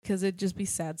because it'd just be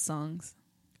sad songs.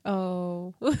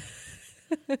 Oh.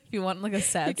 If you want like a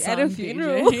sad like song at a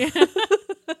funeral. DJ.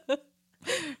 Yeah.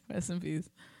 Rest in peace.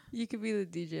 You could be the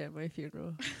DJ at my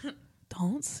funeral.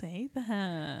 Don't say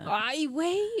that.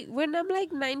 Wait, when I'm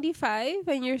like 95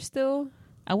 and you're still...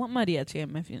 I want mariachi at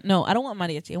my funeral. No, I don't want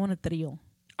mariachi. I want a trio.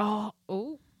 Oh,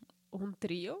 un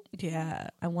trio? Yeah,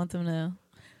 I want them to...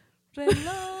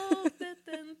 Reloj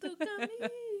detén tu camino.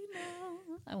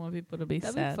 I want people to be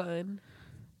That'd sad. be fun.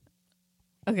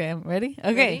 Okay, I'm ready?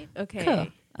 Okay. Ready?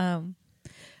 Okay. Cool.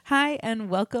 Hi, and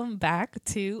welcome back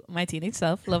to My Teenage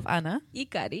Self, Love Anna,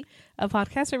 Ikari. a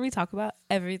podcast where we talk about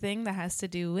everything that has to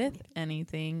do with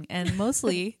anything, and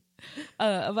mostly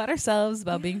about ourselves,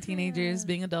 about being teenagers,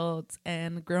 being adults,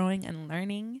 and growing and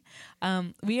learning.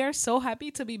 We are so happy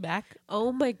to be back.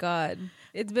 Oh my God.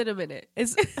 It's been a minute.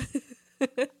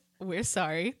 We're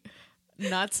sorry.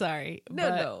 Not sorry.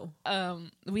 No.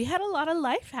 We had a lot of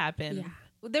life happen. Yeah.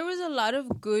 There was a lot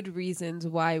of good reasons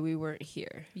why we weren't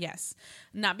here. Yes.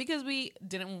 Not because we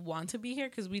didn't want to be here,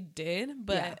 because we did,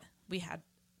 but we had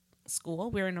school.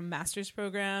 We were in a master's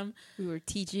program. We were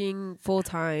teaching full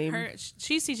time.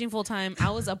 She's teaching full time.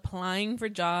 I was applying for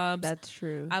jobs. That's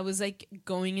true. I was like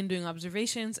going and doing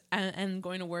observations and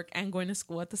going to work and going to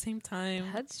school at the same time.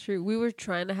 That's true. We were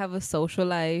trying to have a social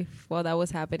life while that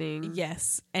was happening.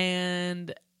 Yes.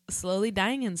 And slowly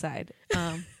dying inside.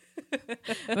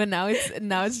 But now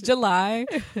it's July.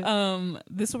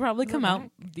 This will probably come out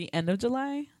the end of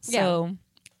July. So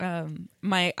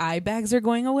my eye bags are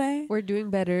going away. We're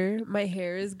doing better. My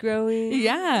hair is growing.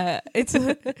 Yeah. It's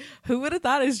who would have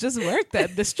thought it's just work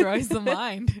that destroys the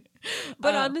mind.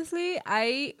 But honestly,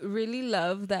 I really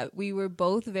love that we were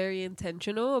both very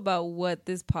intentional about what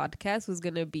this podcast was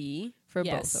going to be for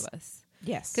both of us.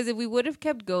 Yes. Because if we would have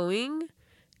kept going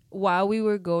while we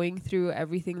were going through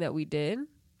everything that we did,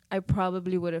 I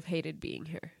probably would have hated being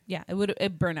here. Yeah,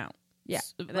 it burn out. Yeah,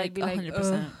 like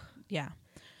 100%. Yeah,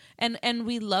 and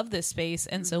we love this space,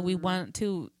 and so we want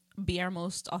to be our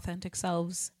most authentic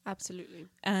selves. Absolutely,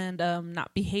 and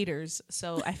not be haters.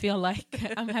 So I feel like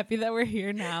I'm happy that we're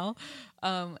here now,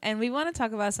 and we want to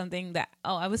talk about something that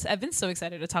I've been so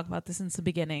excited to talk about this since the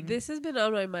beginning. This has been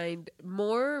on my mind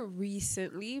more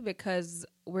recently because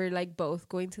we're like both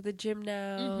going to the gym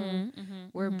now.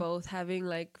 We're both having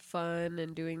like fun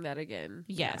and doing that again.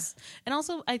 Yes. Yeah. And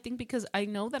also I think because I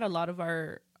know that a lot of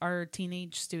our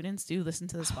teenage students do listen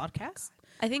to this podcast.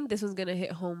 I think this one's going to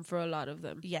hit home for a lot of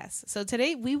them. Yes. So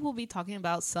today we will be talking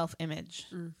about self-image.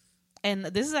 And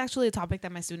this is actually a topic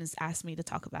that my students asked me to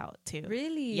talk about too.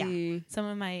 Really? Yeah. Some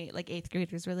of my like 8th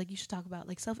graders were like, you should talk about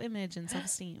like self-image and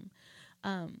self-esteem.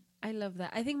 I love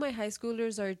that. I think my high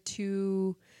schoolers are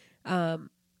too...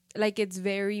 like it's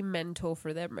very mental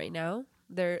for them right now,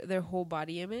 their whole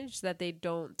body image, that they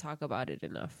don't talk about it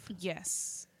enough.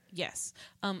 Yes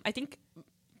I think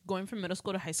going from middle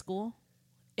school to high school,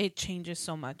 it changes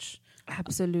so much.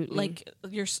 Absolutely. Like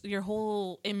your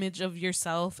whole image of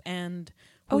yourself and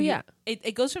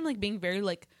it goes from like being very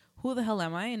like, who the hell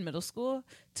am I in middle school,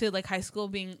 to like high school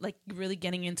being like really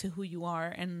getting into who you are.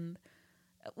 And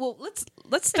well,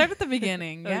 let's start at the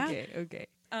beginning. Yeah. Okay.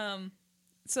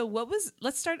 So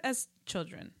let's start as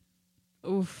children.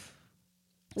 Oof.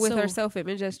 With our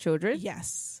self-image as children?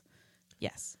 Yes.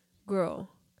 Girl,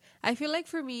 I feel like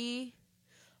for me,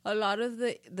 a lot of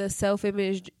the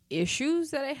self-image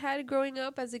issues that I had growing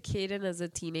up as a kid and as a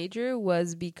teenager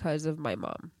was because of my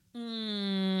mom.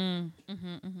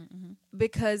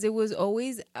 Because it was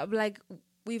always like,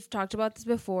 we've talked about this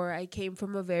before, I came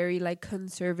from a very like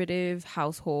conservative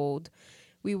household.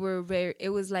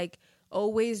 It was like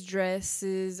always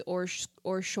dresses or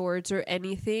shorts or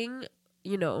anything,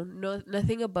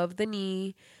 nothing above the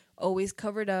knee, always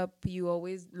covered up. You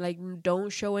always like, don't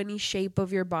show any shape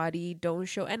of your body,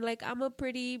 and like, I'm a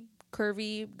pretty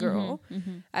curvy girl.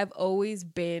 I've always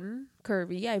been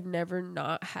curvy. I've never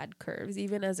not had curves,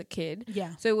 even as a kid.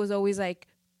 Yeah. So it was always like,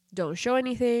 don't show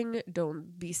anything,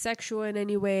 don't be sexual in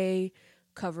any way,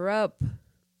 cover up,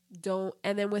 don't.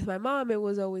 And then with my mom, it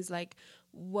was always like,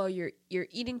 well, you're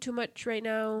eating too much right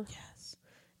now. Yes.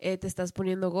 Te estás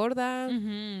poniendo gorda.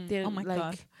 Oh my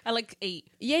God. I like 8.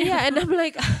 Yeah. And I'm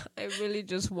like, I really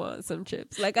just want some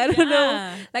chips. Like, I don't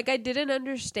know. Like, I didn't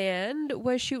understand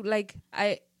what she, like,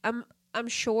 I'm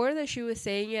sure that she was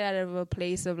saying it out of a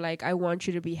place of like, I want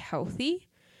you to be healthy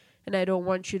and I don't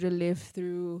want you to live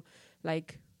through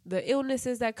like the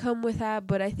illnesses that come with that.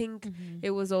 But I think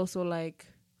it was also like,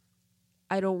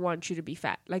 I don't want you to be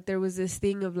fat. Like, there was this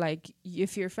thing of like,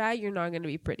 if you're fat, you're not going to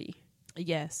be pretty.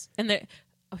 Yes. And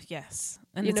Oh, yes.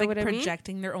 And you it's know like what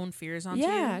projecting their own fears onto you.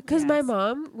 Yeah, because my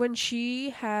mom, when she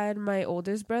had my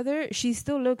oldest brother, she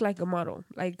still looked like a model.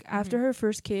 Like, after her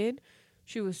first kid,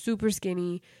 she was super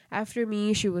skinny. After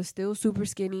me, she was still super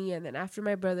skinny. And then after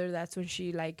my brother, that's when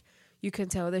she, like, you can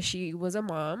tell that she was a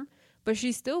mom. But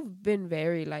she's still been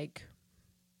very, like,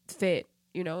 fit.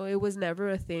 You know, it was never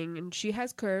a thing. And she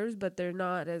has curves, but they're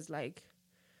not as, like,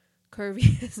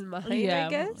 curvy as mine, I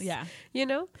guess. Yeah. You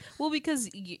know? Well, because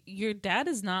your dad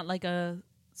is not like a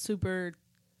super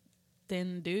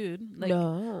thin dude. Like,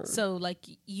 no. So, like,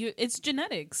 it's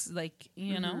genetics. Like,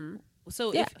 you know?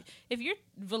 So, if you're,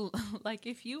 like,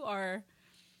 if you are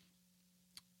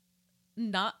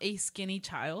not a skinny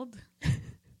child...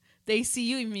 They see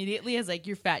you immediately as like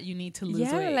you're fat. You need to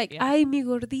lose weight. Like ay mi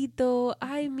gordito,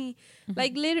 ay mi.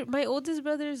 Like my oldest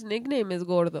brother's nickname is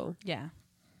Gordo. Yeah,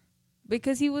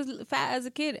 because he was fat as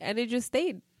a kid, and it just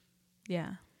stayed.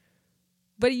 Yeah,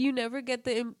 but you never get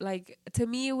the like. To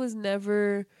me, it was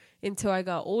never until I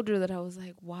got older that I was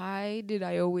like, why did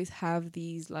I always have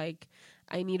these? Like,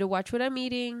 I need to watch what I'm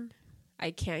eating.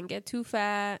 I can't get too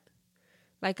fat.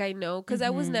 Like, I know because I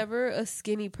was never a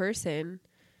skinny person.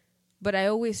 But I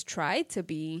always tried to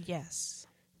be. Yes.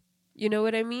 You know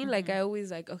what I mean? Like, I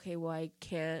always like, okay, well, I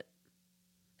can't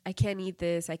eat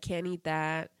this. I can't eat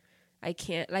that. I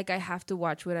can't, like, I have to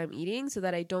watch what I'm eating so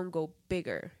that I don't go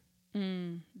bigger.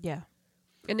 Yeah.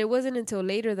 And it wasn't until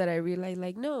later that I realized,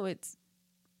 like, no, it's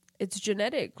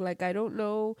genetic. Like, I don't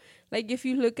know. Like, if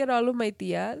you look at all of my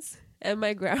tias and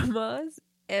my grandmas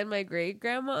and my great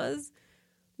grandmas,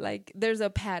 like, there's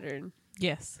a pattern.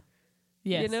 Yes.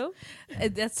 Yes. You know?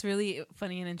 That's really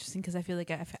funny and interesting because I feel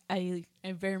like I'm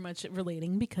very much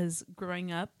relating because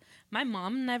growing up, my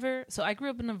mom never... So I grew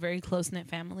up in a very close-knit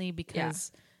family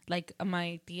because like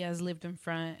my tias lived in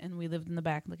front and we lived in the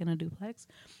back like in a duplex.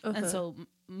 And so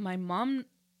my mom,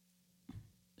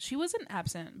 she wasn't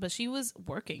absent, but she was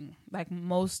working like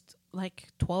most like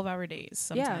 12-hour days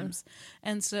sometimes.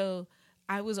 And so...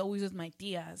 I was always with my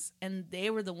tias, and they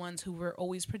were the ones who were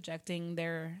always projecting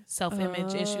their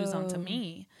self-image issues onto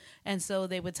me. And so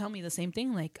they would tell me the same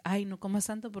thing, like, ay, no comas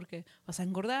tanto porque vas a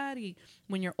engordar, y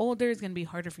when you're older, it's going to be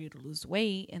harder for you to lose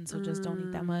weight, and so just don't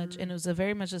eat that much. And it was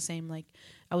very much the same, like,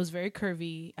 I was very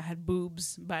curvy. I had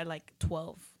boobs by, like,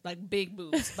 12, like, big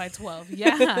boobs by 12.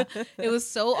 Yeah, it was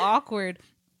so awkward.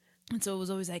 And so it was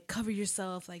always, like, cover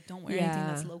yourself, like, don't wear anything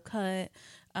that's low cut.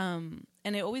 And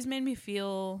it always made me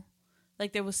feel...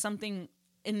 like there was something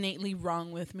innately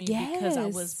wrong with me because I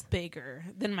was bigger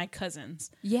than my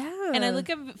cousins. Yeah. And I look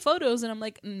at photos and I'm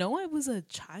like, no, I was a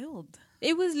child.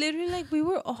 It was literally like we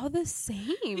were all the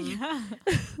same. Yeah.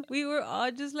 We were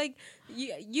all just like,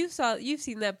 you've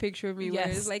seen that picture of me where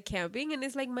it's like camping and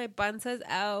it's like my panza's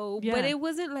out. Yeah. But it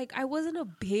wasn't like, I wasn't a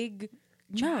big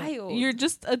child. You're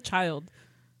just a child.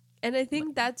 And I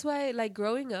think that's why, like,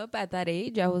 growing up at that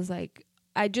age, I was like,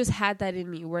 I just had that in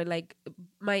me where, like,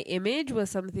 my image was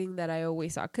something that I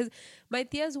always saw. Because my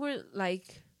tias weren't,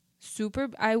 like, super...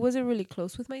 I wasn't really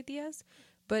close with my tias.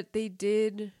 But they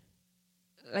did...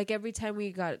 Like, every time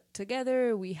we got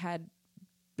together, we had,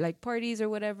 like, parties or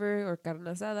whatever, or carne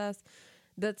asadas.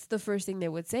 That's the first thing they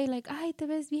would say. Like, ay, te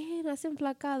ves bien, has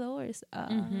enflacado. Or,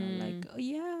 like, oh,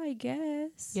 yeah, I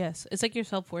guess. Yes. It's like your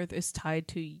self-worth is tied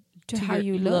to how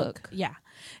you look. Yeah.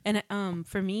 And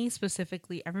for me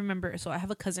specifically, I remember, so I have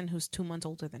a cousin who's 2 months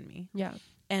older than me. Yeah.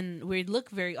 And we look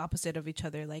very opposite of each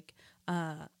other. Like,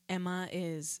 Emma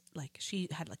is like, she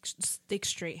had like thick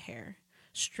straight hair,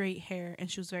 and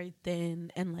she was very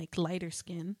thin and like lighter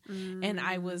skin. And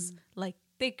I was like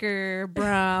thicker,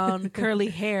 brown, curly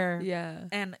hair. Yeah.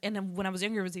 And when I was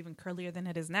younger, it was even curlier than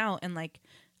it is now. And like,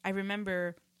 I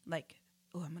remember like,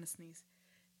 oh, I'm going to sneeze.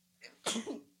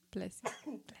 Bless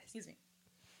you. Excuse me.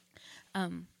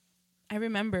 I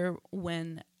remember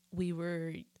when we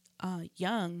were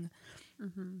young,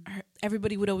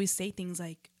 everybody would always say things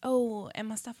like, "Oh,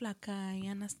 Emma está flaca,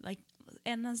 and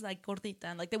Anna's like gordita,"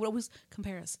 and like they would always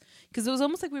compare us because it was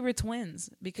almost like we were twins.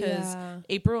 Because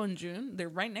April and June, they're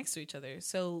right next to each other,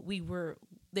 so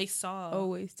they saw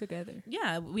always together.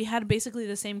 Yeah, we had basically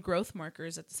the same growth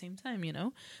markers at the same time, you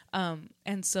know,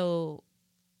 and so.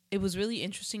 It was really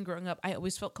interesting growing up. I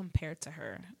always felt compared to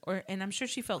her, and I'm sure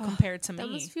she felt compared to me. That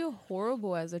must feel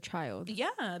horrible as a child.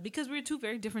 Yeah, because we were two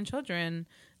very different children,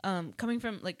 coming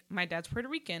from like my dad's Puerto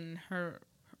Rican,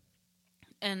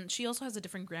 and she also has a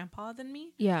different grandpa than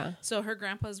me. Yeah, so her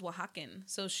grandpa is Oaxacan,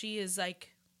 so she is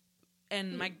like,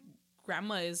 and my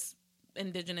grandma is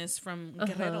indigenous from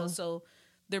Guerrero, so.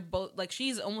 They're both like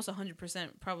she's almost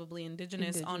 100% probably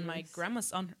indigenous on my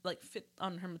grandma's on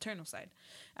her maternal side.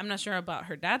 I'm not sure about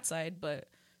her dad's side, but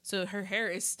so her hair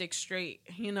is stick straight.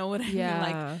 You know what I Yeah.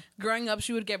 mean? Like growing up,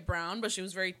 she would get brown, but she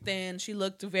was very thin. She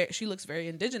looks very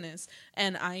indigenous,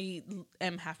 and I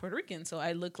am half Puerto Rican, so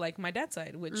I look like my dad's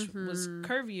side, which was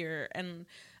curvier, and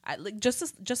I like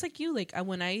just like you. Like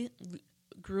when I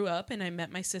grew up and I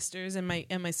met my sisters and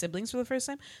my siblings for the first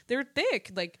time, they were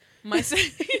thick. Like my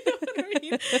you know what I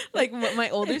mean? Like my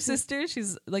older sister,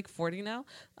 she's like 40 now.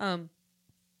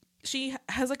 She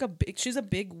has like she's a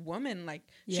big woman. Like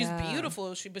she's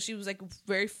beautiful. But she was like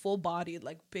very full bodied,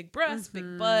 like big breasts,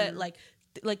 big butt, like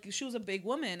she was a big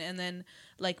woman. And then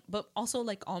like, but also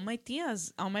like all my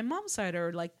tias on my mom's side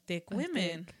are like thick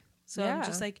women. So I'm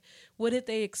just like, what did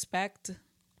they expect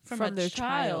from their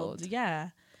child? Yeah.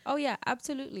 Oh yeah,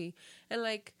 absolutely. And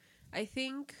like, I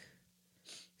think,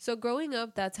 so growing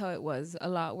up, that's how it was a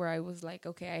lot, where I was like,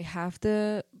 okay, I have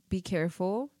to be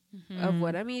careful of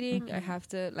what I'm eating. I have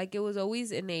to, like, it was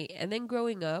always innate. And then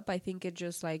growing up, I think it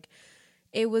just like,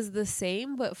 it was the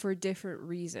same, but for different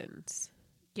reasons.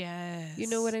 Yes. You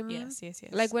know what I mean? Yes.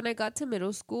 Like when I got to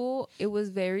middle school, it was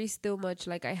very still much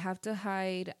like I have to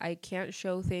hide. I can't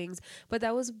show things. But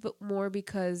that was more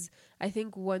because I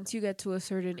think once you get to a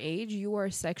certain age, you are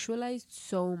sexualized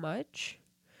so much.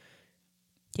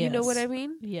 Yes. You know what I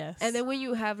mean? Yes. And then when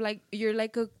you have like, you're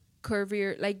like a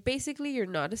curvier, like basically you're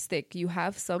not a stick. You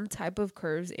have some type of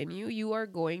curves in you. You are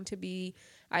going to be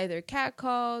either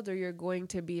catcalled or you're going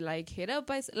to be like hit up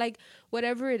by like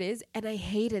whatever it is. And I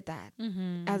hated that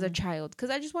as a child because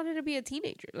I just wanted to be a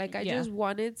teenager. Like I just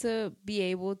wanted to be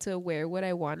able to wear what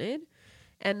I wanted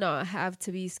and not have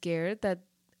to be scared that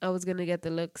I was going to get the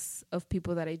looks of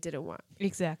people that I didn't want.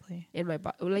 Exactly. In my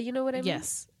body. Like, you know what I mean?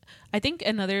 Yes. I think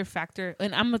another factor,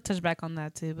 and I'm going to touch back on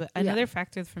that too, but another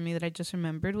factor for me that I just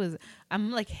remembered was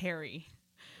I'm like hairy.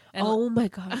 And oh my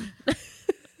God.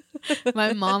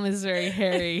 my mom is very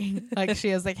hairy. Like she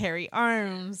has like hairy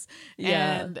arms.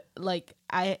 Yeah. And like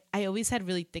I always had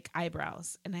really thick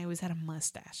eyebrows and I always had a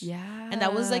mustache. Yeah. And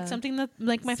that was like something that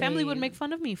like my family would make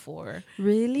fun of me for.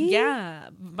 Really? Yeah.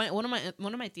 One of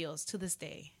my tios to this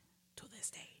day.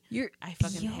 I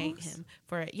fucking hate him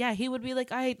for it. Yeah, he would be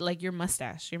like, I like your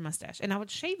mustache, and I would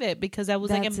shave it because I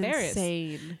was like embarrassed.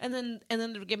 Insane. And then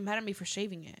they would get mad at me for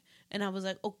shaving it, and I was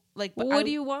like, oh, like, but what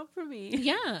do you want from me?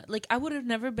 Yeah, like I would have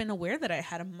never been aware that I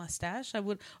had a mustache. I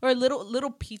would, or a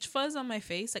little peach fuzz on my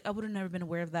face. Like I would have never been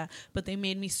aware of that. But they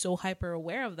made me so hyper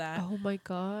aware of that. Oh my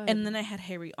God. And then I had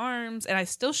hairy arms, and I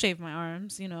still shave my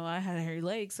arms. You know, I had hairy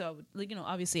legs, so I would, like, you know,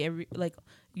 obviously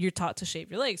you're taught to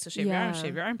shave your legs, to shave your arms,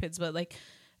 shave your armpits, but like.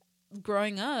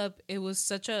 Growing up, it was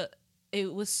such a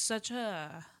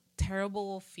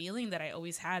terrible feeling that I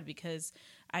always had because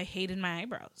I hated my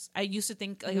eyebrows. I used to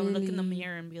think like I would look in the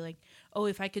mirror and be like, oh,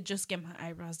 if I could just get my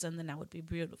eyebrows done, then I would be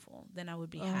beautiful. Then I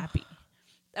would be happy.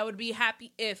 I would be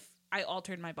happy if I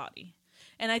altered my body.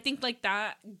 And I think like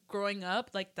that growing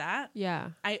up like that. Yeah.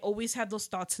 I always had those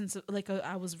thoughts since like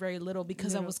I was very little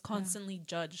because I was constantly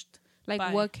judged.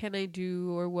 Like, what can I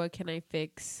do or what can I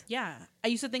fix? Yeah. I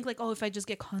used to think, like, oh, if I just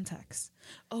get contacts.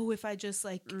 Oh, if I just,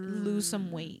 like, lose some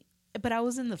weight. But I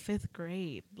was in the 5th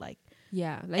grade. Like,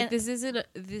 yeah. Like, this isn't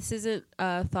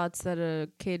thoughts that a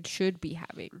kid should be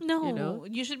having. No. You know?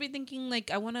 You should be thinking,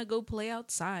 like, I want to go play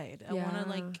outside. I want to,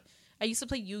 like... I used to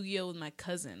play Yu-Gi-Oh! With my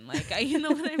cousin. Like, you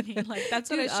know what I mean? Like,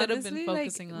 that's what I should have been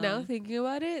focusing on. Now thinking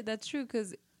about it, that's true.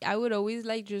 Because I would always,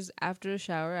 like, just after a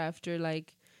shower, after,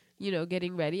 like... you know,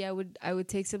 getting ready, I would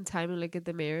take some time and look at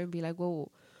the mirror and be like,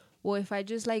 well, if I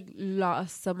just like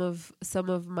lost some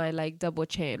of my like double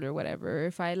chin or whatever,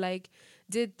 if I like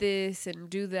did this and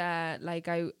do that, like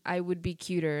I would be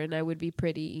cuter and I would be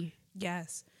pretty.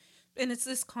 Yes. And it's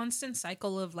this constant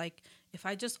cycle of like, if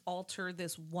I just alter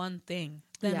this one thing,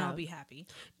 then I'll be happy.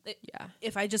 Yeah.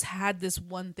 If I just had this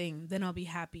one thing, then I'll be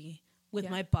happy with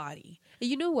my body.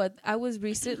 You know what? I was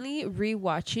recently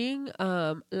rewatching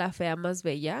La Fea Más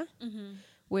Bella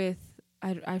with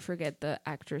I forget the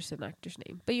actress and actor's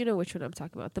name, but you know which one I'm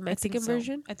talking about, the Mexican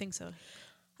version. I think so.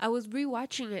 I was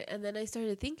rewatching it and then I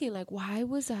started thinking like, why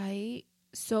was I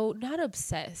so not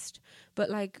obsessed, but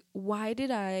like, why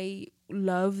did I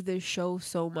love this show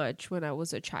so much when I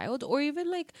was a child? Or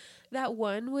even like that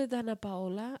one with Ana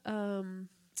Paola.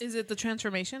 Is it the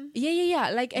transformation? Yeah.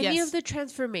 Like any of the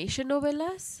transformation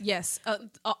novelas? Yes.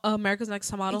 America's Next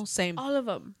Top Model, same. All of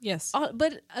them. Yes.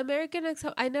 But American Next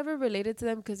Top, I never related to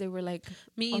them because they were like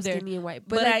me either. Skinny and white.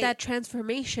 But like that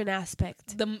transformation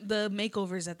aspect. The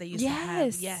makeovers that they used to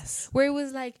have. Yes. Where it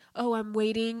was like, oh, I'm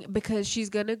waiting because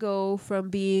she's going to go from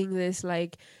being this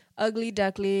like ugly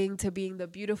duckling to being the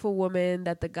beautiful woman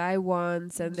that the guy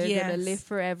wants and they're going to live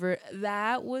forever.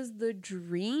 That was the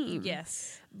dream.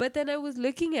 Yes. But then I was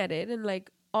looking at it and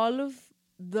like all of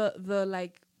the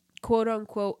like quote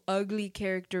unquote ugly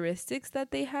characteristics that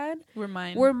they had were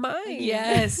mine.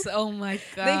 Yes. Oh my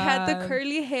God. They had the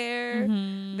curly hair.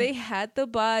 Mm-hmm. They had the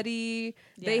body.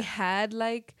 Yeah. They had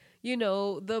like, you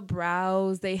know, the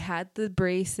brows. They had the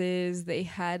braces. They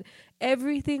had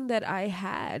everything that I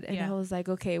had. And I was like,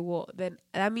 okay, well, then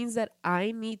that means that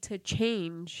I need to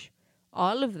change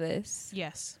all of this.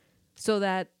 Yes. So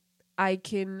that I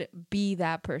can be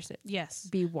that person. Yes.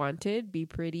 Be wanted, be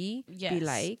pretty, be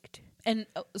liked. And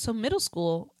so middle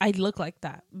school, I look like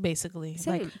that, basically.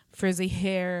 Same. Like frizzy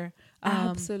hair.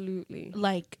 Absolutely.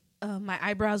 Like my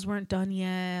eyebrows weren't done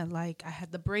yet. Like I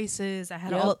had the braces. I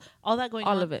had all that going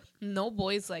on. All of it. No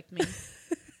boys like me.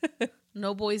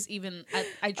 No boys even.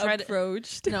 I tried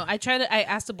approached. I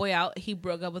asked a boy out. He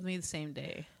broke up with me the same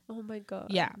day. Oh my God.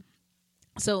 Yeah.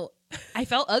 So I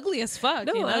felt ugly as fuck.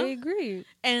 No, you know? I agree.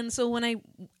 And so when I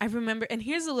remember, and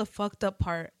here's the fucked up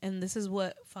part, and this is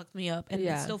what fucked me up, and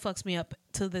it still fucks me up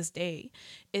to this day,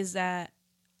 is that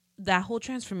whole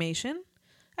transformation,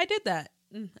 I did that.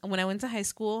 When I went to high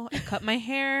school, I cut my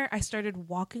hair. I started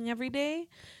walking every day.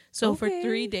 So for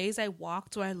 3 days I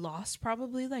walked, so I lost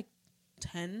probably like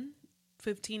 10,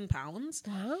 15 pounds.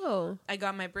 Wow. I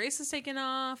got my braces taken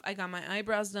off. I got my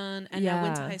eyebrows done. And I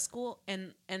went to high school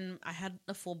and I had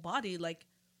a full body. Like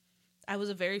I was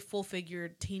a very full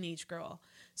figured teenage girl.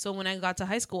 So when I got to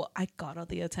high school, I got all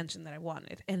the attention that I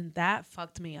wanted. And that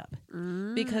fucked me up.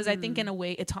 Because I think in a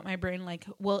way it taught my brain like,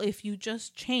 well, if you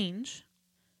just change,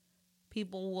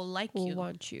 people will like you.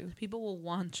 Want you. People will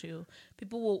want you.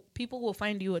 People will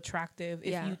find you attractive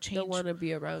if you change they'll want to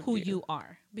be around who you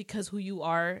are. Because who you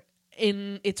are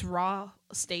in its raw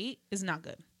state is not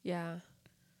good. Yeah.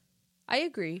 I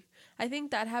agree. I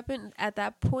think that happened at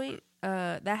that point.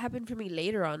 That happened for me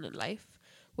later on in life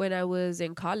when I was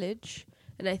in college.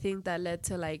 And I think that led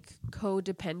to like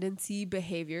codependency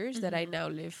behaviors that I now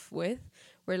live with,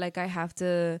 where like I have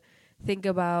to think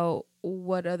about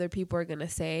what other people are going to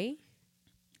say.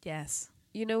 Yes.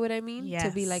 You know what I mean? Yes.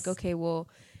 To be like, okay, well,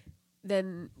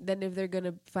 then if they're going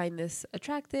to find this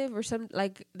attractive or some,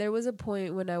 like there was a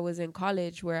point when I was in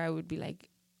college where I would be like,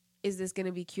 is this going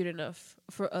to be cute enough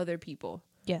for other people?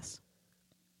 Yes.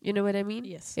 You know what I mean?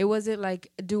 Yes. It wasn't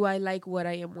like, do I like what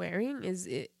I am wearing?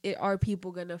 Are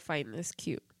people going to find this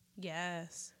cute?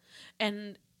 Yes.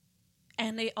 And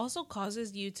it also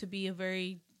causes you to be a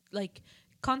very, like,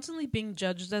 constantly being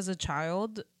judged as a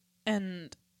child,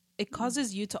 and it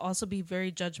causes you to also be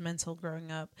very judgmental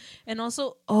growing up. And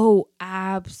also, oh,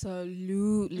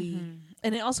 absolutely.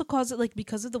 And it also causes, like,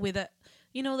 because of the way that,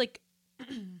 you know, like,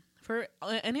 for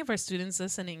any of our students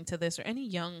listening to this or any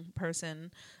young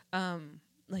person,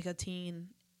 like a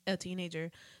teenager,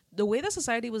 the way that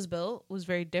society was built was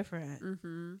very different.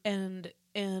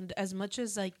 And as much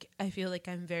as like I feel like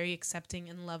I'm very accepting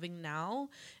and loving now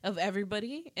of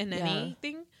everybody and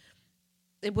anything,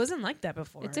 it wasn't like that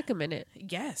before. It took a minute.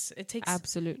 Yes, it takes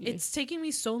absolutely. It's taking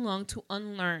me so long to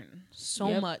unlearn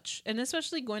so much, and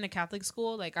especially going to Catholic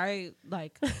school. Like I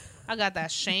got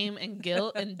that shame and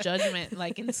guilt and judgment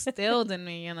like instilled in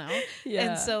me, you know.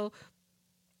 And so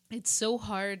it's so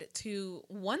hard to,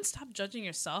 one, stop judging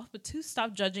yourself, but two,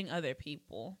 stop judging other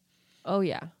people. Oh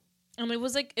yeah. And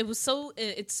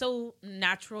it's so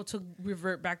natural to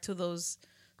revert back to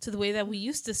the way that we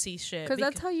used to see shit. Because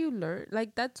that's how you learn.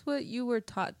 Like, that's what you were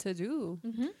taught to do.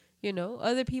 You know,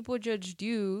 other people judged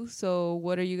you, so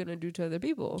what are you going to do to other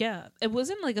people? Yeah. It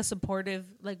wasn't like a supportive,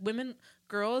 like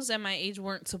girls at my age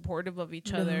weren't supportive of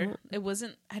each other. It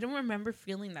wasn't, I don't remember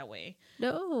feeling that way.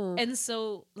 No. And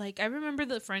so, like, I remember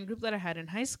the friend group that I had in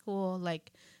high school,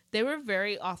 like, they were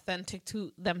very authentic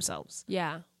to themselves.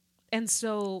 Yeah. And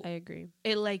so I agree.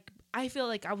 It like, I feel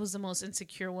like I was the most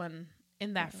insecure one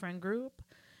in that friend group.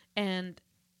 And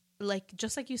like,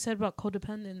 just like you said about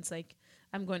codependence, like,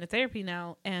 I'm going to therapy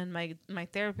now, and my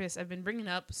therapist, I've been bringing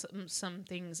up some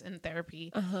things in therapy,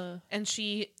 and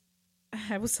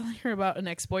I was telling her about an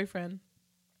ex-boyfriend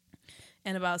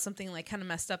and about something like kind of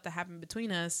messed up that happened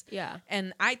between us. Yeah.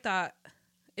 And I thought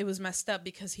it was messed up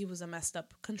because he was a messed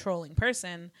up, controlling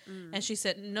person. And she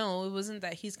said, no, it wasn't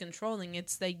that he's controlling.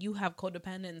 It's that you have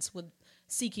codependence with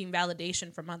seeking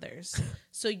validation from others.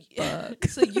 So you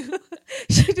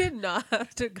she did not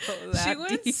have to go that she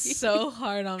went deep. So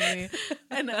hard on me.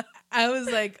 And I was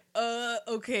like,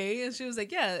 okay. And she was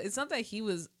like, yeah, it's not that he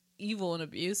was evil and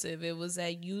abusive. It was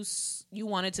that you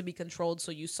wanted to be controlled,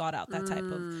 so you sought out that type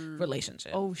of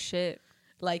relationship. Oh shit.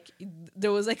 like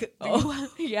there was like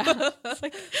yeah. It's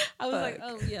like, I was like,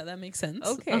 oh yeah, that makes sense.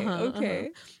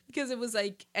 Okay. Because it was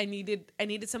like I needed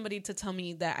somebody to tell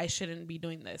me that I shouldn't be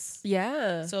doing this.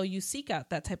 Yeah. So you seek out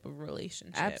that type of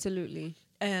relationship. Absolutely.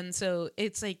 And so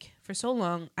it's like for so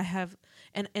long I have,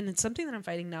 and it's something that I'm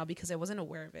fighting now because I wasn't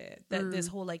aware of it. That this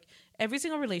whole like every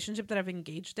single relationship that I've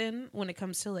engaged in when it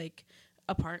comes to like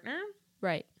a partner,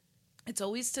 right? It's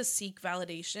always to seek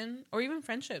validation, or even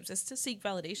friendships. It's to seek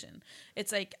validation.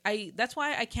 It's like that's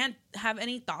why I can't have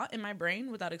any thought in my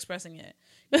brain without expressing it,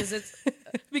 because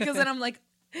then I'm like,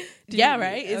 yeah,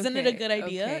 right. Isn't it a good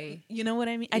idea? Okay. You know what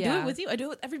I mean? I do it with you. I do it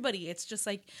with everybody. It's just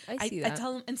like I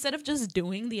tell them, instead of just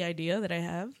doing the idea that I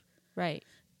have, right?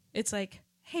 It's like,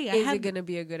 hey, is it gonna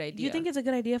be a good idea? You think it's a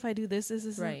good idea if I do this? This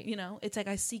is right. You know, it's like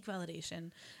I seek validation.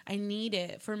 I need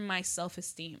it for my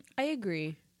self-esteem. I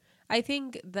agree. I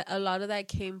think that a lot of that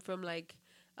came from like,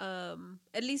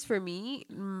 at least for me,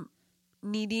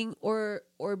 needing or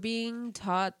being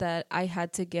taught that I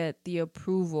had to get the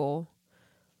approval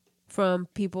from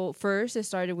people. First, it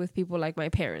started with people like my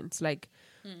parents. Like,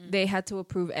 they had to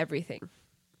approve everything.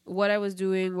 What I was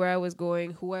doing, where I was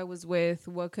going, who I was with,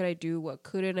 what could I do, what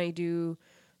couldn't I do,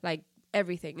 like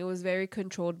everything. It was very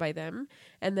controlled by them.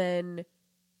 And then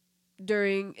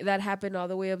during that happened all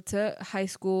the way up to high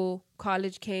school,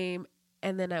 college came,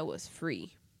 and then I was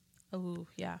free. Oh,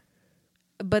 yeah.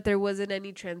 But there wasn't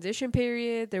any transition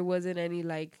period. There wasn't any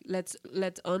like, let's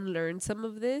unlearn some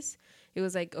of this. It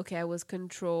was like, okay, I was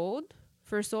controlled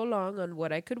for so long on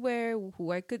what I could wear,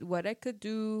 what I could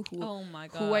do, oh my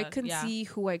God, who I could see,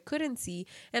 who I couldn't see.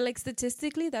 And like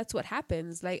statistically, that's what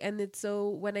happens. Like, and it's so,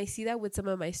 when I see that with some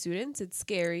of my students, it's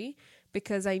scary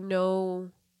because I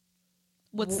know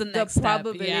what's the next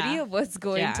probability of what's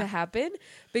going to happen.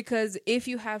 Because if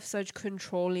you have such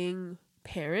controlling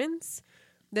parents,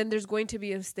 then there's going to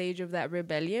be a stage of that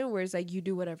rebellion where it's like you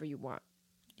do whatever you want.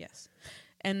 Yes.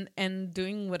 And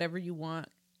doing whatever you want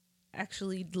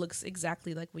actually looks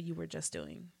exactly like what you were just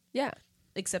doing. Yeah.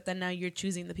 Except that now you're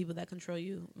choosing the people that control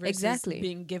you versus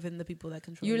being given the people that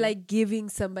control you. You're like giving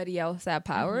somebody else that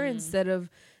power instead of,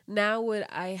 now what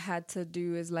I had to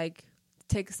do is like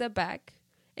take a step back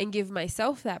and give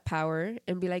myself that power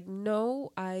and be like,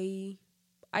 no, I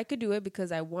could do it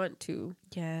because I want to.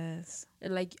 Yes.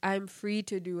 And like, I'm free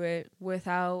to do it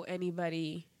without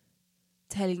anybody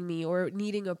telling me or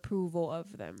needing approval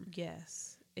of them.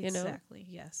 Yes. Exactly.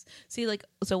 You know? Yes. See, like,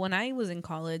 so when I was in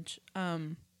college,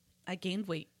 I gained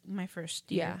weight my first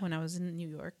year when I was in New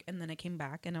York. And then I came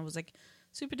back and I was like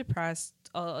super depressed.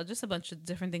 Just a bunch of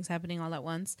different things happening all at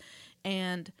once.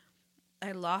 And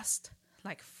I lost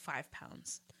like 5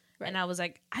 pounds. Right. And I was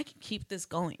like, I can keep this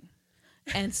going.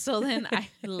 And so then I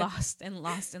lost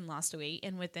weight.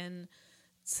 And within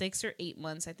 6 or 8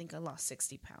 months, I think I lost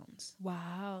 60 pounds.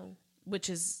 Wow.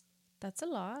 That's a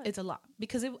lot. It's a lot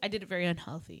because I did it very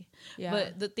unhealthy. Yeah.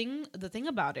 But the thing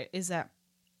about it is that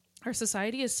our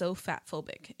society is so fat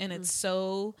phobic and it's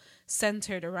so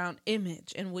centered around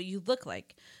image and what you look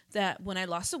like that when I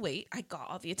lost the weight, I got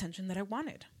all the attention that I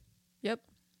wanted. Yep.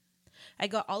 I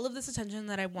got all of this attention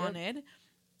that I wanted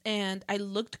and I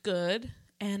looked good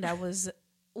and I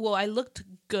looked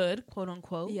good, quote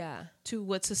unquote, to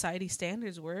what society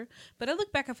standards were. But I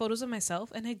look back at photos of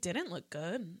myself and I didn't look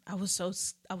good. I was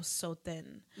so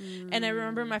thin. And I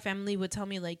remember my family would tell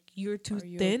me like, you're too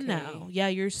thin now. Yeah,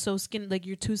 you're so skinny, like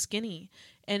you're too skinny.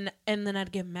 And then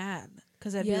I'd get mad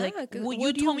because I'd be like, well,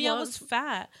 you told me I was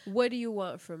fat. What do you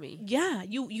want from me? Yeah,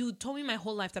 you told me my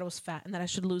whole life that I was fat and that I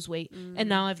should lose weight. And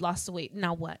now I've lost the weight.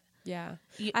 Now what? Yeah.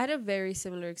 I had a very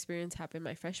similar experience happen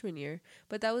my freshman year,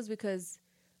 but that was because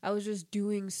I was just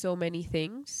doing so many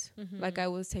things. Like I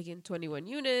was taking 21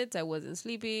 units. I wasn't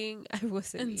sleeping. I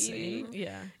wasn't eating.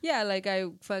 Yeah. Yeah. Like I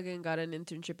fucking got an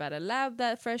internship at a lab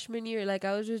that freshman year. Like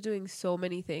I was just doing so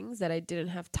many things that I didn't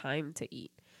have time to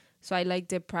eat. So I like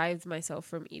deprived myself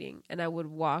from eating and I would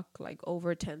walk like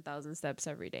over 10,000 steps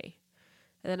every day.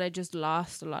 And then I just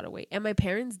lost a lot of weight. And my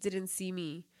parents didn't see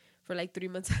me for like 3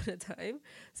 months at a time.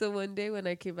 So one day when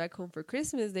I came back home for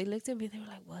Christmas, they looked at me and they were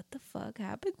like, what the fuck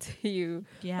happened to you?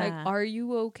 Yeah. Like, are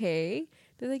you okay?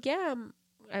 They're like, yeah,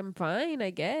 I'm fine, I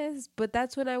guess. But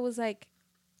that's when I was like,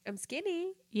 I'm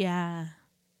skinny. Yeah.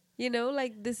 You know,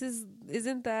 like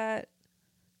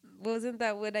wasn't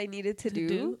that what I needed to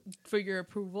do? For your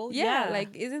approval? Yeah.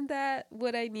 Like, isn't that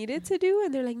what I needed to do?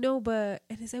 And they're like, no, but,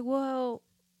 and it's like, well,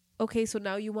 okay, so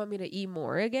now you want me to eat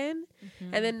more again?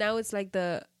 And then now it's like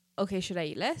okay, should I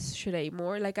eat less? Should I eat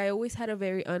more? Like I always had a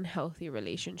very unhealthy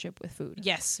relationship with food.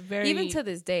 Yes, very. Even to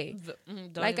this day.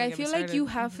 Like I feel like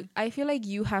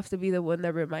you have to be the one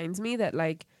that reminds me that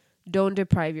like don't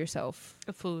deprive yourself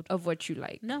of food, of what you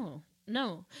like. No,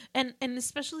 No. And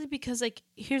especially because, like,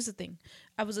 here's the thing.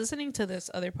 I was listening to this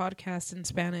other podcast in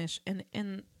Spanish,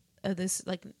 and this,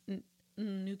 like,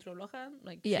 nutrologa,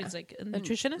 like, she's, like, a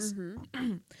nutritionist.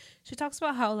 Mm-hmm. She talks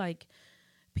about how, like,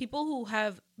 people who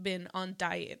have been on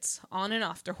diets on and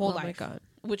off their whole life,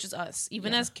 which is us.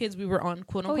 Even as kids, we were on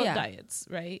quote-unquote diets,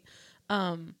 right?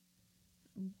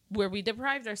 Where we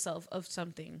deprived ourselves of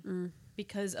something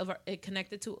because of it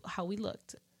connected to how we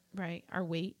looked, right? Our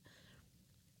weight.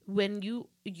 When you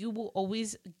will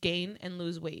always gain and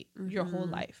lose weight your whole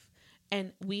life.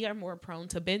 And we are more prone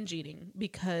to binge eating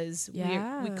because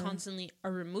we constantly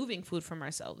are removing food from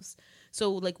ourselves.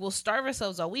 So, like, we'll starve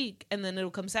ourselves all week, and then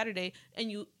it'll come Saturday,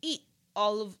 and you eat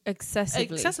all of...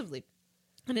 Excessively.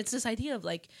 And it's this idea of,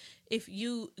 like, if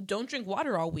you don't drink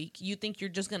water all week, you think you're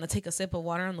just going to take a sip of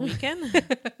water on the weekend?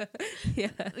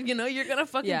 You know, you're going to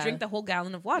fucking drink the whole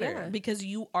gallon of water because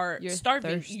you're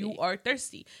starving. Thirsty. You are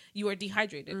thirsty. You are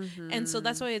dehydrated. Mm-hmm. And so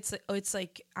that's why it's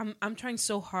like I'm trying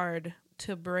so hard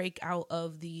to break out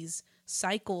of these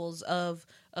cycles of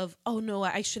oh, no,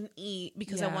 I shouldn't eat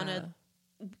because I want to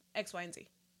X, Y, and Z.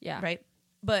 Yeah. Right?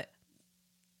 But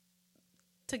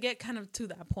to get kind of to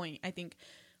that point, I think...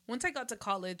 Once I got to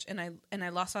college and I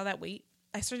lost all that weight,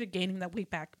 I started gaining that weight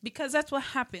back because that's what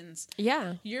happens.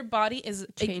 Yeah. Your body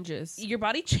changes. Your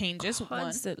body changes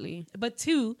constantly. One. But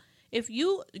two, if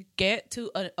you get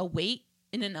to a weight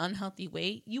in an unhealthy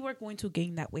way, you are going to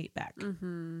gain that weight back.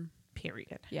 Mm-hmm.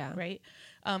 Period. Yeah. Right.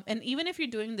 And even if you're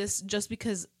doing this just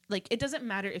because, like, it doesn't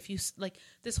matter if you like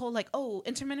this whole, like, oh,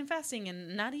 intermittent fasting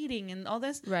and not eating and all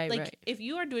this. Right. Like, right. If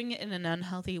you are doing it in an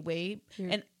unhealthy way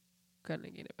and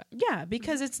gonna get it back. Yeah,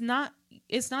 because it's not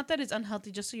that it's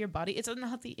unhealthy just to your body, it's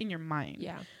unhealthy in your mind.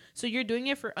 Yeah. So you're doing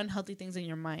it for unhealthy things in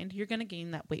your mind, you're gonna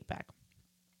gain that weight back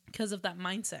because of that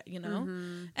mindset, you know?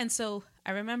 Mm-hmm. And so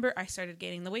I remember I started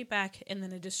gaining the weight back, and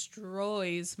then it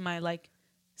destroys my, like,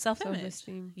 self-image.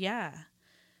 Self-esteem. Yeah.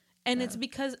 And it's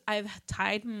because I've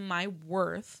tied my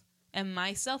worth and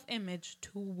my self-image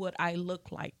to what I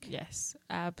look like. Yes,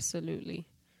 absolutely.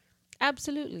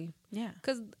 Absolutely. Yeah.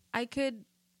 Because I could...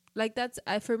 Like, that's,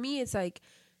 for me, it's like,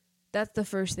 that's the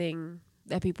first thing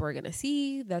that people are going to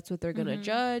see. That's what they're going to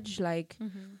judge. Like,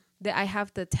 that I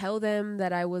have to tell them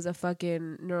that I was a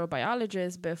fucking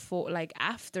neurobiologist before, like,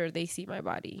 after they see my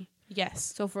body.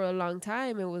 Yes. So for a long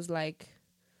time, it was like,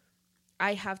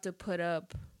 I have to put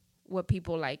up what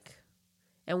people like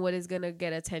and what is going to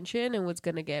get attention and what's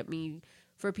going to get me,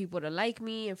 for people to like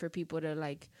me and for people to,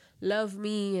 like, love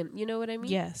me. And you know what I mean?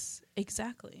 Yes,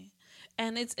 exactly.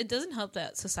 And it doesn't help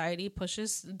that society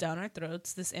pushes down our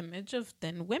throats this image of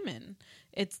thin women.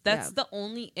 That's the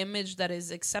only image that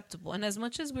is acceptable. And as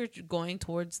much as we're going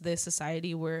towards this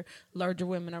society where larger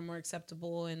women are more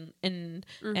acceptable and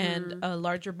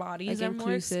larger bodies, like, are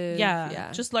inclusive, more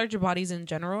just larger bodies in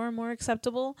general are more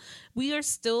acceptable, we are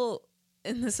still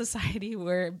in the society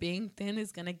where being thin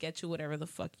is gonna get you whatever the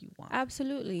fuck you want.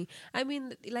 Absolutely. I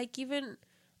mean, like, even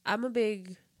I'm a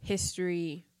big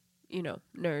history, you know,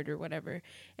 nerd or whatever.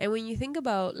 And when you think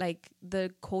about, like,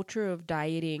 the culture of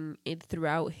dieting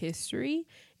throughout history,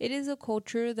 it is a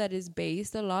culture that is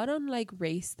based a lot on, like,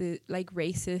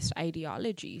 racist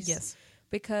ideologies. Yes.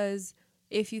 Because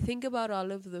if you think about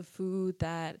all of the food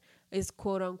that is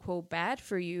quote unquote bad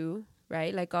for you,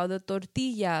 right? Like all the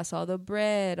tortillas, all the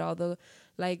bread, all the,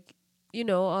 like, you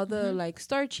know, all the like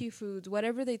starchy foods,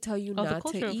 whatever they tell you all not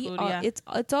to eat. Food,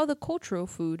 it's all the cultural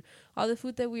food, all the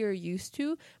food that we are used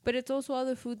to, but it's also all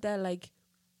the food that, like,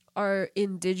 our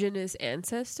indigenous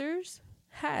ancestors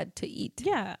had to eat.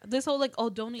 Yeah, this whole, like, oh,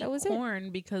 don't eat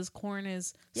corn because corn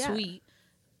is sweet.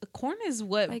 Corn is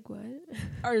what, like, what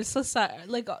our society,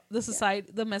 like, the society,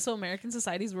 the Mesoamerican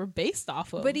societies were based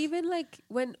off of. But even, like,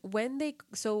 when they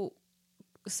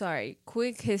sorry,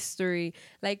 quick history.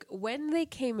 Like, when they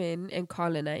came in and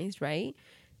colonized, right?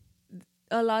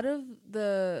 A lot of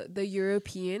the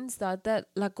Europeans thought that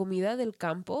la comida del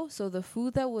campo, so the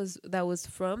food that was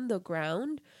from the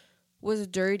ground, was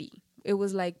dirty. It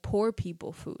was like poor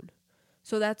people food.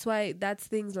 So that's why that's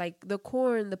things like the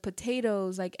corn, the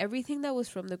potatoes, like everything that was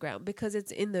from the ground, because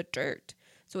it's in the dirt.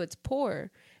 So it's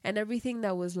poor. And everything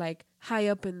that was, like, high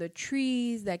up in the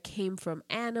trees that came from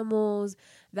animals,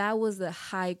 that was the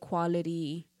high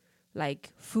quality, like,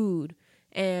 food.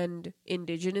 And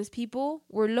indigenous people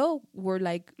were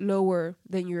like lower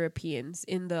than Europeans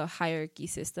in the hierarchy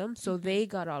system. So they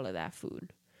got all of that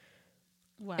food.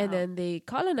 Wow. And then they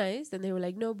colonized and they were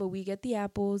like, no, but we get the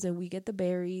apples and we get the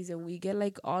berries and we get,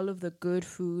 like, all of the good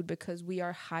food because we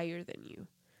are higher than you.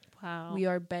 Wow. We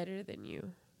are better than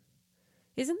you.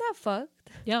 Isn't that fucked?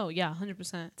 Yo, yeah,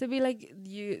 100%. To be like,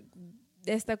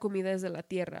 esta comida es de la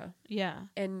tierra. Yeah.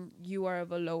 And you are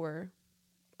of a lower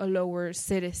a lower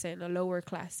citizen, a lower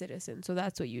class citizen. So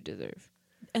that's what you deserve.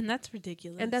 And that's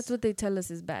ridiculous. And that's what they tell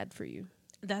us is bad for you.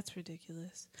 That's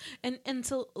ridiculous. And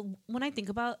so when I think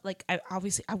about, like,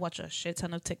 I watch a shit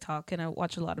ton of TikTok and I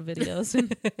watch a lot of videos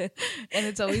and, and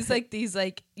it's always like these,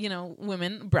 like, you know,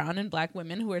 women, brown and black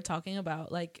women who are talking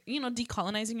about, like, you know,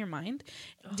 decolonizing your mind.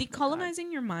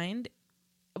 Decolonizing your mind,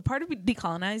 part of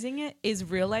decolonizing it is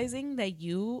realizing that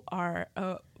you are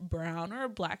a brown or a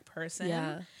black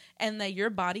person and that your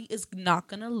body is not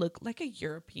going to look like a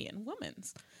European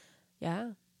woman's.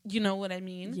 Yeah. You know what I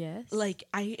mean? Yes. Like,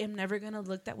 I am never going to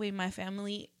look that way. My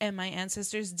family and my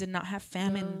ancestors did not have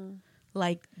famine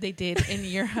like they did in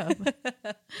Europe.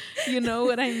 You know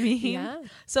what I mean? Yeah.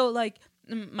 So, like,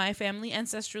 my family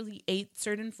ancestrally ate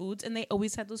certain foods, and they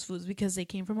always had those foods because they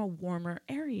came from a warmer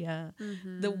area.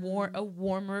 Mm-hmm. A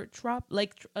warmer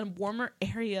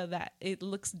area that it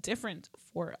looks different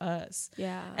for us.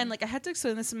 Yeah. And, like, I had to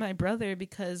explain this to my brother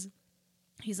because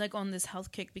he's, like, on this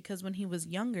health kick because when he was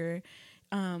younger,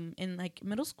 in like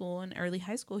middle school and early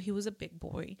high school, he was a big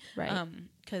boy, right?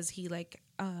 Because he like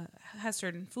has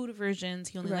certain food aversions.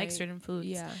 He only likes certain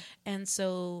foods, and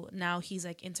so now he's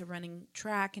like into running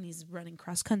track and he's running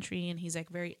cross country and he's like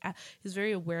he's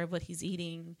very aware of what he's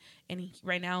eating. And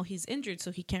right now he's injured,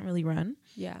 so he can't really run,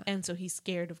 and so he's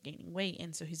scared of gaining weight,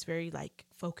 and so he's very like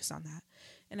focused on that.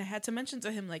 And I had to mention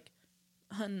to him, like,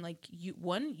 hun, like,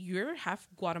 you're half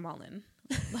Guatemalan,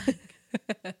 like.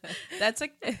 That's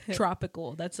like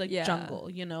tropical. That's like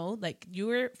jungle, you know, like you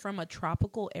were from a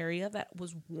tropical area that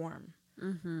was warm.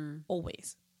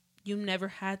 Always. You never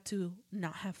had to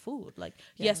not have food. Like,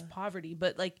 yes, poverty,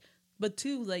 but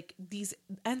too, like, these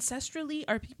ancestrally,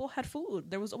 our people had food.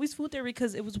 There was always food there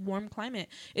because it was warm climate.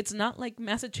 It's not like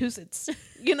Massachusetts,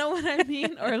 you know what I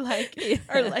mean? Or like,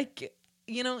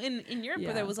 you know, in Europe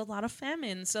where there was a lot of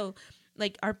famine. So,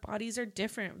 like, our bodies are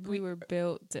different. We were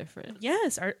built different.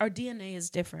 Yes, our DNA is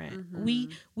different.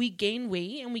 We gain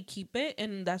weight and we keep it,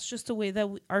 and that's just the way that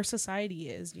our society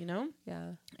is, you know?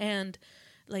 Yeah. And,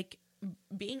 like,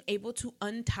 being able to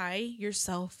untie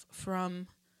yourself from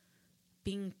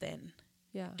being thin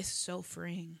is so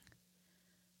freeing.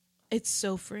 It's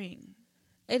so freeing.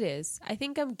 It is. I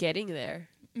think I'm getting there.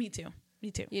 Me too.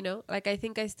 You know? Like, I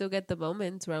think I still get the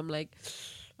moments where I'm like,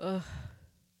 ugh.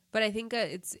 But I think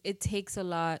it takes a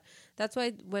lot. That's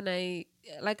why when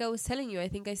like I was telling you, I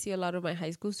think I see a lot of my high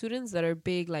school students that are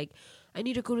big, like, I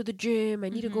need to go to the gym. I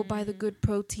need to go buy the good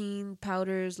protein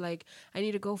powders. Like, I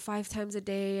need to go 5 times a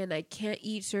day and I can't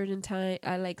eat certain times.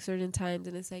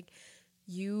 And it's like,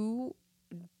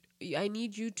 I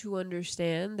need you to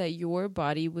understand that your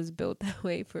body was built that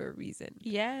way for a reason.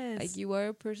 Yes. Like, you are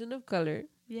a person of color.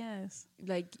 Yes.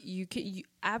 Like, you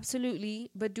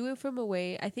absolutely, but do it from a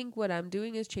way. I think what I'm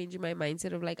doing is changing my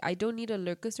mindset of, like, I don't need to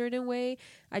look a certain way.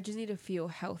 I just need to feel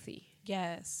healthy.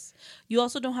 Yes. You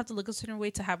also don't have to look a certain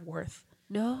way to have worth.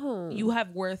 No. You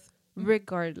have worth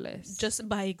regardless. Just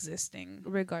by existing.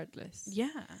 Regardless.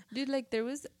 Yeah. Dude, like,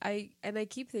 I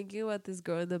keep thinking about this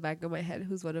girl in the back of my head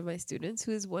who's one of my students,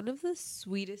 who is one of the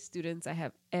sweetest students I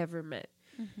have ever met.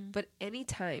 But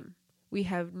anytime we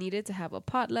have needed to have a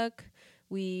potluck,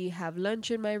 we have lunch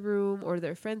in my room, or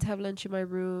their friends have lunch in my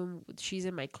room. She's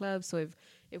in my club, so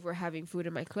if we're having food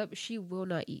in my club, she will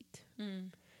not eat.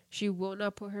 She will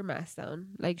not put her mask down.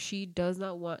 Like, she does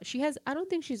not want. I don't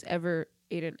think she's ever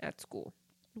eaten at school.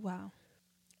 Wow.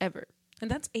 Ever.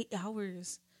 And that's 8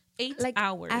 hours. 8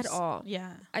 hours. At all.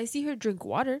 Yeah. I see her drink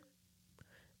water,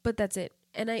 but that's it.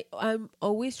 And I'm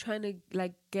always trying to,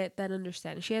 like, get that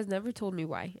understanding. She has never told me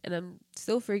why, and I'm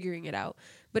still figuring it out.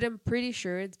 But I'm pretty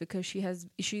sure it's because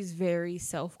she's very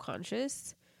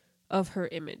self-conscious of her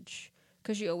image.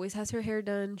 Because she always has her hair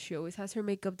done. She always has her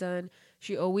makeup done.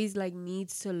 She always, like,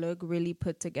 needs to look really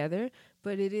put together.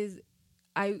 But it is,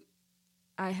 I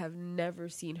have never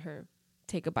seen her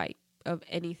take a bite of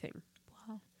anything.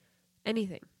 Wow.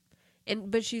 Anything.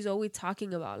 But she's always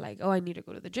talking about, like, oh, I need to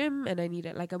go to the gym, and I need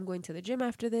to, like, I'm going to the gym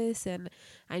after this, and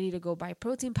I need to go buy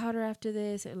protein powder after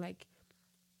this, and, like,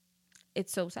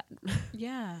 it's so sad.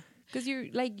 Yeah. Because you're,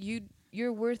 like,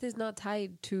 your worth is not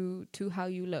tied to how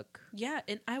you look. Yeah,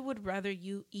 and I would rather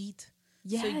you eat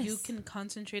so you can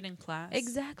concentrate in class.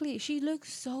 Exactly. She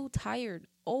looks so tired.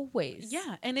 Always.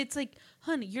 Yeah, and it's like,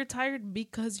 honey, you're tired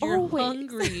because you're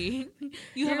hungry.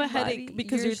 You have a headache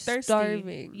because you're thirsty.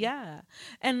 Starving. Yeah.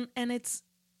 And it's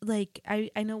like,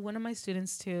 I know one of my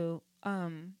students too,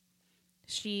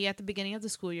 she, at the beginning of the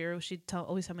school year, she'd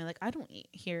always tell me, like, I don't eat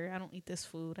here. I don't eat this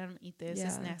food. I don't eat this.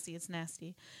 Yeah. It's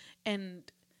nasty. And,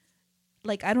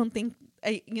 like, I don't think,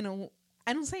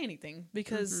 I don't say anything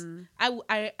because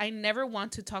I never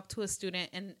want to talk to a student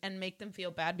and make them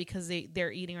feel bad because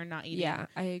they're eating or not eating. Yeah,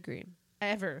 I agree.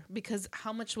 Ever. Because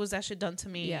how much was that shit done to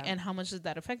me and how much did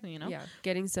that affect me, you know? Yeah,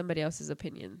 getting somebody else's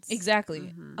opinions.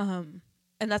 Exactly. And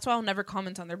that's why I'll never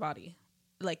comment on their body.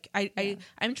 Like,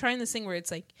 I'm trying this thing where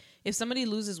it's like, if somebody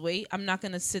loses weight, I'm not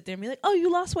going to sit there and be like, oh,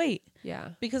 you lost weight. Yeah.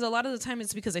 Because a lot of the time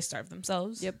it's because they starve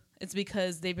themselves. Yep. It's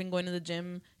because they've been going to the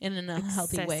gym in an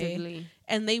unhealthy way.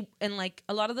 And like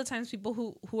a lot of the times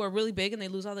people who are really big and they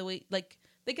lose all the weight, like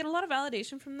they get a lot of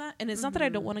validation from that. And it's not that I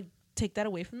don't want to take that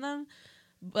away from them,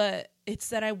 but it's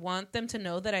that I want them to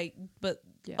know that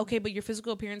okay, but your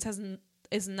physical appearance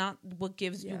is not what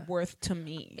gives you worth to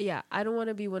me. Yeah, I don't want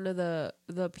to be one of the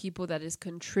people that is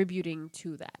contributing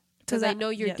to that. Because I know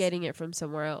you're getting it from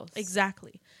somewhere else.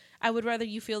 Exactly. I would rather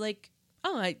you feel like,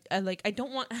 oh, I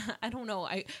don't want, I don't know.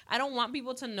 I don't want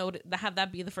people to have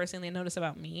that be the first thing they notice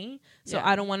about me. So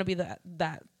I don't want to be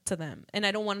that to them. And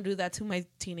I don't want to do that to my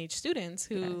teenage students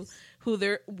who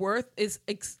their worth is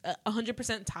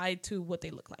 100% tied to what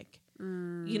they look like.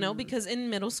 You know, because in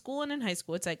middle school and in high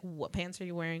school, it's like, what pants are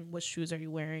you wearing? What shoes are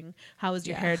you wearing? How is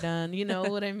your hair done? You know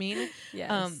what I mean?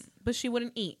 Yes. But she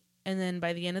wouldn't eat. And then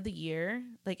by the end of the year,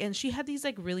 like, and she had these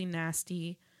like really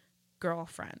nasty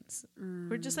girlfriends who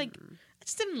were just like, I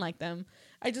just didn't like them.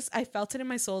 I felt it in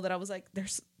my soul that I was like,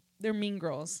 they're mean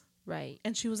girls. Right.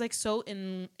 And she was like so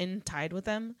in tied with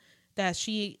them that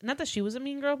not that she was a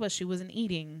mean girl, but she wasn't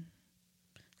eating.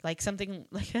 Like something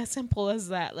like as simple as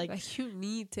that. Like you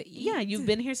need to eat. Yeah, you've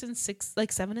been here since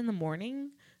 7 in the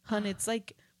morning. Hun, it's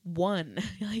like 1.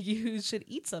 Like you should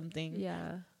eat something.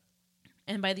 Yeah.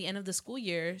 And by the end of the school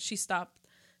year, she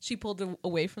pulled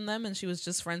away from them and she was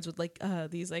just friends with like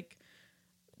these like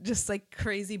just like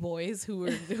crazy boys who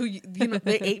you know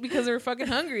they ate because they were fucking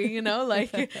hungry, you know,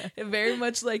 like very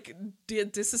much like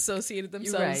disassociated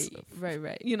themselves.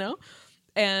 Right. You know?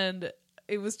 And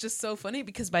it was just so funny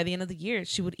because by the end of the year,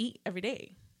 she would eat every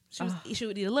day. She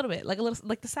would eat a little bit,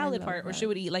 like the salad part, or she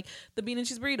would eat like the bean and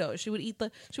cheese burrito. She would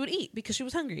eat because she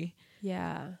was hungry.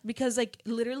 Yeah. Because like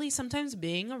literally sometimes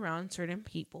being around certain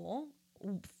people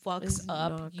fucks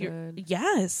up your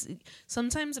yes.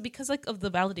 Sometimes because like of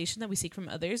the validation that we seek from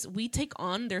others, we take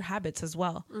on their habits as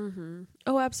well. Mm-hmm.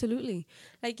 Oh, absolutely.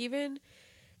 Like even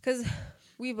because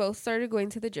we both started going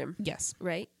to the gym. Yes.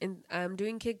 Right? And I'm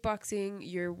doing kickboxing,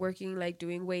 you're working like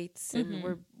doing weights, and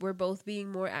we're both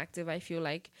being more active, I feel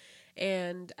like.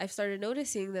 And I've started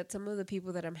noticing that some of the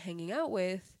people that I'm hanging out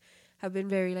with have been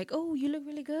very like, oh, you look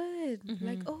really good.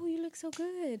 Like, oh, you look so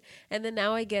good. And then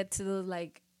now I get to the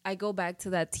like, I go back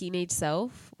to that teenage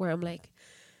self where I'm like,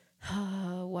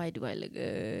 why do I look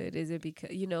good? Is it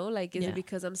because, you know, like, is it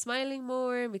because I'm smiling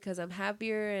more, because I'm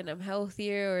happier and I'm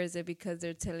healthier, or is it because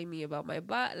they're telling me about my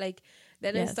body? Like,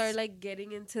 then I start like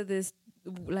getting into this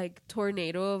like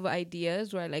tornado of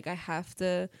ideas where like I have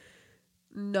to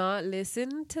not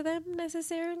listen to them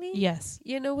necessarily. Yes.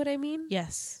 You know what I mean?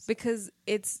 Yes. Because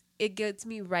it gets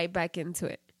me right back into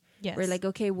it. Yes. We're like,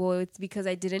 okay, well, it's because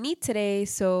I didn't eat today,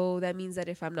 so that means that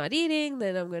if I'm not eating,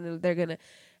 then they're gonna,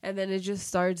 and then it just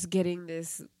starts getting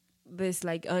this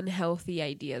like unhealthy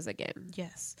ideas again.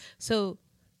 Yes. So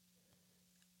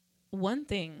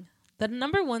the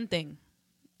number one thing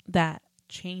that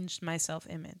changed my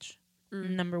self-image,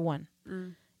 number one,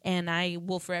 and I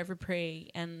will forever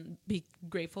pray and be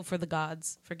grateful for the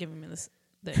gods for giving me this.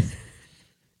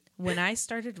 When I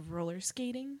started roller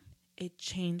skating, it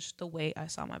changed the way I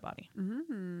saw my body.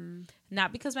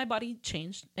 Not because my body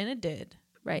changed, and it did.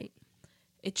 Right.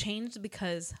 It changed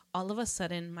because all of a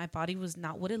sudden my body was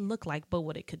not what it looked like, but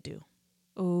what it could do.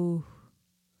 Oh.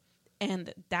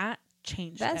 And that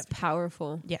changed That's everything.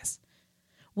 Powerful. Yes.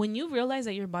 When you realize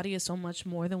that your body is so much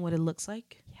more than what it looks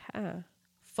like,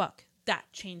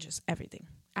 that changes everything.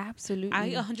 Absolutely. I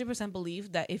 100%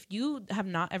 believe that if you have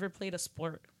not ever played a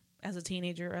sport as a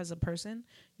teenager, as a person,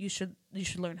 you should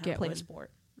learn how to play a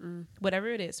sport. Whatever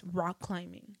it is, rock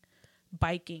climbing,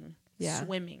 biking,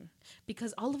 swimming.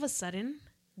 Because all of a sudden,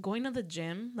 going to the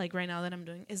gym, like right now that I'm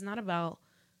doing, is not about,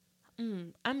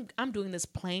 I'm doing this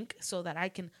plank so that I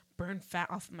can burn fat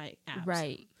off my abs.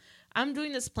 Right. I'm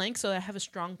doing this plank so I have a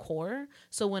strong core.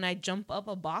 So when I jump up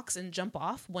a box and jump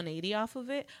off 180 off of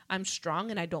it, I'm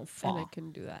strong and I don't fall. And I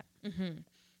can do that.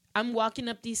 I'm walking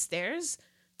up these stairs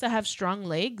to have strong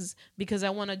legs because I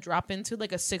want to drop into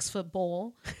like a 6-foot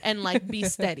bowl and like be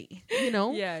steady, you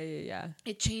know? Yeah.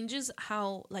 It changes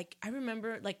how, like, I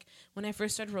remember like when I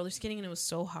first started roller skating and it was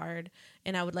so hard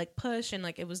and I would like push and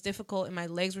like it was difficult and my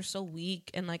legs were so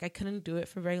weak and like I couldn't do it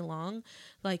for very long.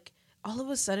 Like all of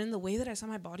a sudden the way that I saw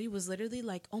my body was literally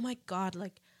like, oh my God,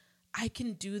 like I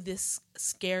can do this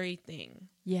scary thing.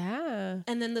 Yeah.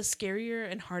 And then the scarier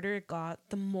and harder it got,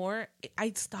 the more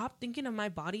I stopped thinking of my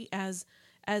body as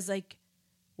like,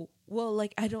 well,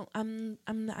 like I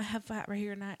have fat right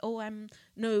here, and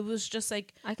no, it was just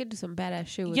like I could do some badass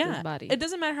shit with this body. It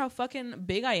doesn't matter how fucking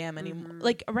big I am anymore.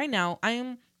 Like right now,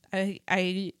 I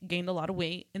gained a lot of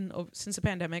weight since the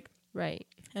pandemic. Right.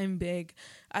 I'm big.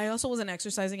 I also wasn't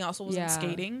exercising. I also wasn't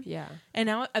skating. Yeah. And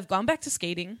now I've gone back to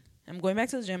skating. I'm going back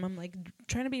to the gym. I'm like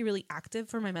trying to be really active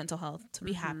for my mental health, to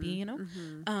be happy, you know?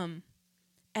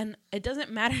 And it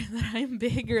doesn't matter that I'm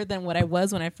bigger than what I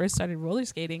was when I first started roller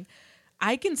skating.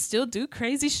 I can still do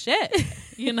crazy shit.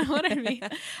 You know what I mean?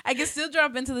 I can still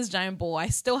drop into this giant bowl. I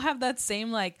still have that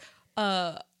same like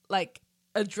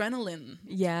adrenaline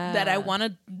that I want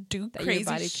to do that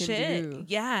crazy shit.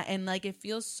 Yeah, and like it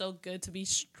feels so good to be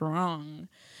strong.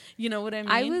 You know what I mean?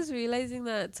 I was realizing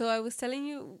that. So I was telling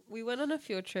you, we went on a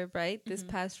field trip, right? This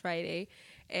past Friday,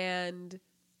 and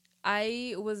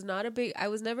I was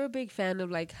never a big fan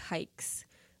of like hikes.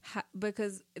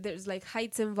 Because there's like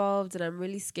heights involved and I'm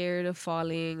really scared of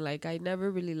falling. Like I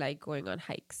never really like going on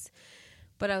hikes.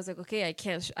 But I was like, okay, I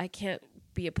can't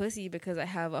be a pussy because I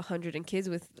have 100 kids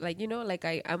with like, you know, like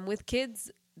I'm with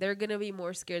kids. They're going to be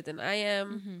more scared than I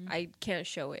am. I can't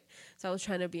show it. So I was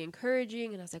trying to be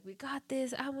encouraging and I was like, we got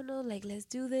this. I don't know, like, let's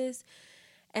do this.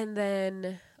 And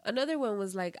then another one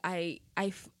was like,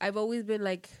 I've always been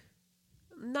like,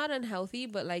 not unhealthy,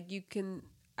 but like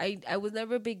I was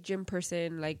never a big gym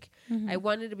person. Like I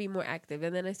wanted to be more active.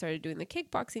 And then I started doing the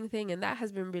kickboxing thing. And that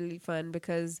has been really fun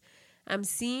because I'm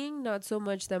seeing not so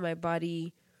much that my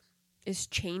body is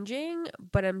changing,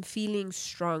 but I'm feeling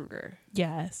stronger.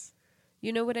 Yes.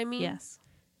 You know what I mean? Yes.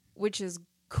 Which is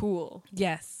cool.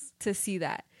 Yes. To see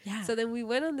that. Yeah. So then we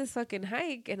went on this fucking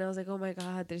hike and I was like, oh my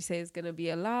God, they say it's going to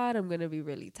be a lot. I'm going to be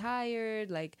really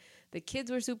tired. Like the kids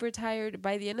were super tired.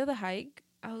 By the end of the hike,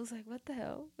 I was like, what the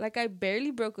hell? Like I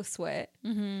barely broke a sweat.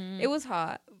 It was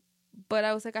hot, but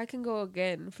I was like, I can go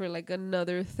again for like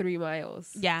another 3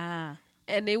 miles. Yeah.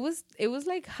 And it was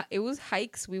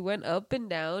hikes. We went up and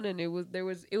down and it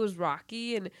was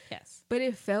rocky and yes, but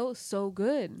it felt so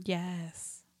good.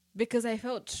 Yes. Because I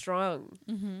felt strong.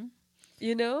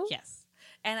 You know? Yes.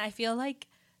 And I feel like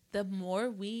the more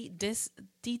we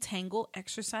detangle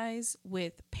exercise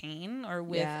with pain or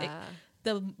with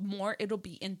the more it'll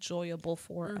be enjoyable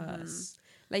for us.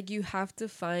 Like you have to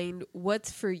find what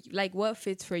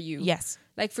fits for you. Yes.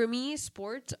 Like for me,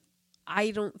 sports,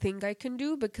 I don't think I can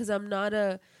do because I'm not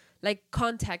a like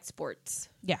contact sports.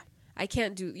 Yeah. I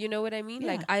can't do, you know what I mean? Yeah.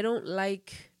 Like I don't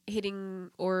like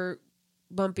hitting or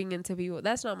bumping into people.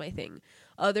 That's not my thing.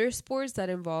 Other sports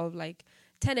that involve like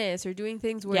tennis or doing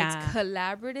things where it's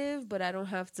collaborative, but I don't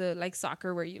have to like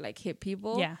soccer where you like hit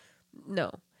people. Yeah. No.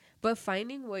 But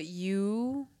finding what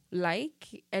you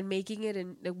like and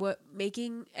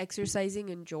making exercising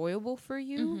enjoyable for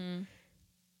you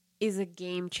is a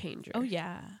game changer. Oh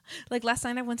yeah. Like last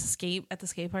night I went to skate at the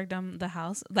skate park down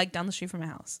the street from my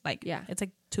house. Like it's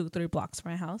like 2-3 blocks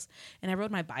from my house, and I rode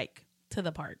my bike to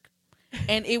the park.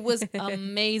 And it was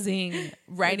amazing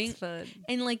riding. It's fun.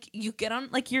 And like you get on,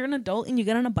 like you're an adult and you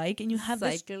get on a bike and you have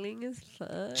cycling is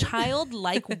fun.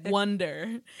 Childlike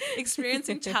wonder,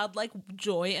 experiencing childlike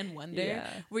joy and wonder,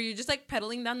 where you're just like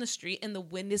pedaling down the street and the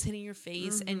wind is hitting your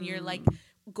face and you're like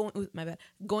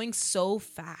going so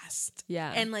fast.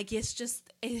 Yeah. And like it's just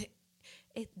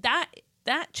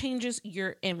that changes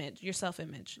your image, your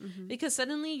self-image. Because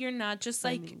suddenly you're not just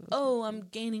like, oh, I'm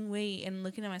gaining weight and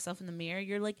looking at myself in the mirror.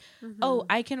 You're like, oh,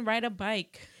 I can ride a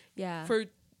bike for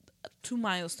 2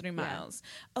 miles, 3 miles.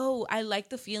 Oh, I like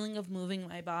the feeling of moving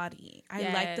my body. I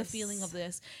like the feeling of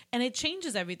this. And it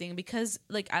changes everything because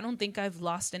like I don't think I've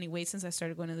lost any weight since I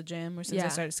started going to the gym or since I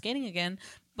started skating again.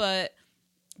 But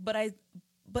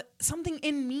something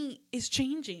in me is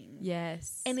changing.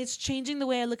 Yes. And it's changing the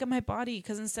way I look at my body,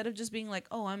 because instead of just being like,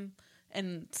 oh,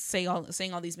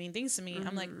 saying all these mean things to me,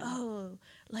 I'm like, oh,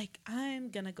 like I'm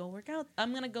going to go work out.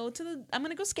 I'm going to go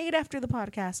skate after the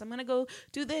podcast. I'm going to go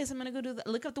do this. I'm going to go do that.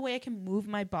 Look at the way I can move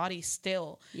my body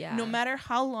still. Yeah. No matter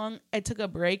how long I took a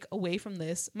break away from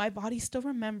this, my body still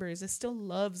remembers. It still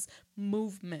loves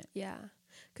movement. Yeah.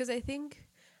 Because I think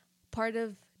part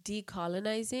of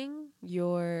decolonizing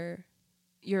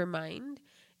your mind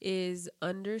is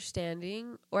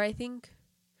understanding, or I think,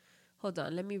 hold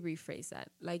on, let me rephrase that.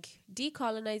 Like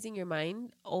decolonizing your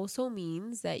mind also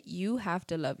means that you have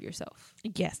to love yourself.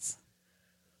 Yes.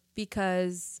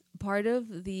 Because part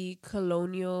of the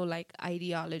colonial like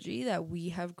ideology that we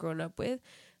have grown up with,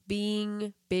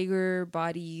 being bigger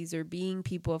bodies or being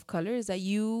people of color, is that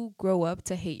you grow up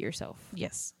to hate yourself.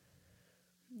 Yes.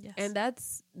 Yes. And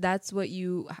that's what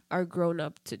you are grown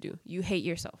up to do. You hate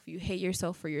yourself. You hate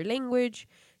yourself for your language.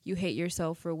 You hate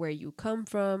yourself for where you come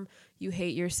from. You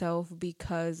hate yourself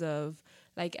because of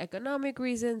like economic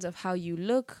reasons, of how you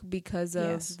look, because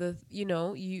of the, you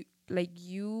know,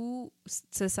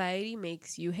 society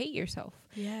makes you hate yourself.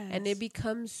 Yes. And it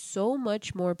becomes so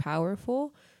much more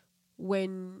powerful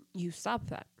when you stop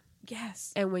that.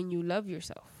 Yes. And when you love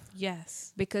yourself.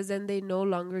 Yes. Because then they no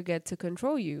longer get to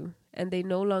control you, and they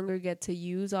no longer get to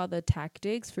use all the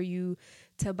tactics for you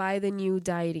to buy the new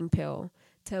dieting pill,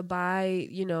 to buy,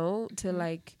 you know, to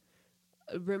like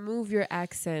remove your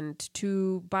accent,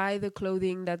 to buy the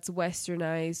clothing that's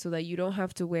westernized so that you don't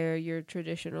have to wear your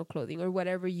traditional clothing or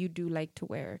whatever you do like to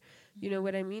wear. You know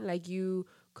what I mean? Like you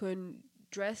can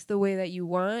dress the way that you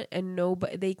want and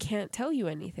but they can't tell you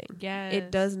anything. Yes.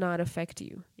 It does not affect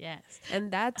you. Yes.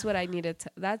 And that's what I needed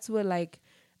that's what like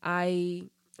I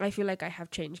feel like I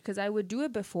have changed, because I would do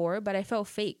it before, but I felt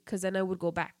fake, because then I would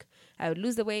go back. I would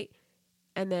lose the weight,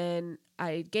 and then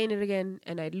I'd gain it again,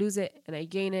 and I'd lose it, and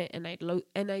I'd gain it, and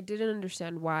and I didn't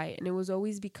understand why. And it was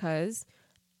always because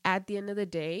at the end of the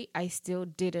day, I still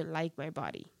didn't like my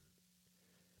body,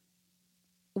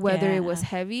 whether it was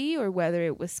heavy or whether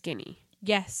it was skinny.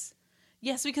 Yes.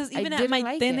 Yes, because even at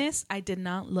my thinnest, I did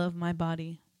not love my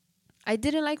body. I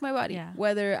didn't like my body,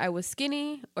 whether I was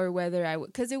skinny or whether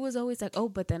because it was always like, oh,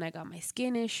 but then I got my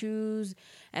skin issues,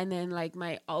 and then like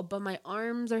but my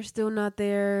arms are still not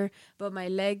there, but my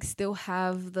legs still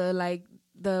have the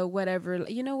whatever,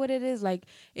 you know what it is? Like,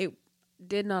 it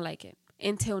did not like it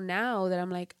until now that I'm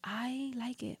like, I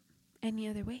like it any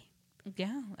other way.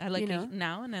 Yeah, I like it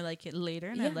now, and I like it later,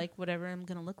 and I like whatever I'm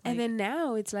gonna look like. And then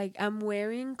now it's like I'm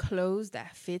wearing clothes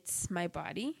that fits my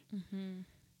body. Mm-hmm.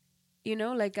 You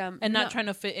know, like and not trying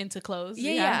to fit into clothes.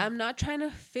 Yeah, I'm not trying to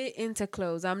fit into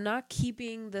clothes. I'm not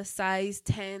keeping the size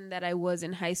 10 that I was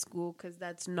in high school, because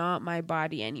that's not my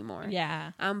body anymore.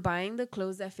 Yeah, I'm buying the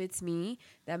clothes that fits me,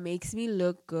 that makes me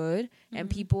look good, and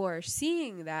people are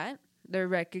seeing that.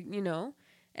 They're you know,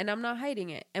 and I'm not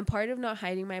hiding it. And part of not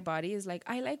hiding my body is like,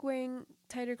 I like wearing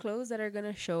tighter clothes that are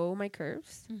gonna show my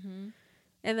curves. Mm-hmm.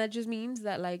 And that just means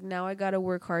that, like, now I got to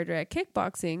work harder at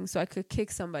kickboxing so I could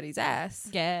kick somebody's ass.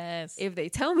 Yes. If they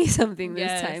tell me something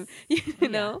this time, you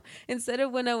know? Instead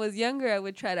of when I was younger, I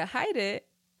would try to hide it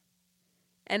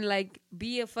and, like,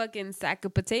 be a fucking sack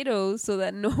of potatoes so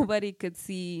that nobody could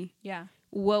see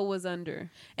what was under.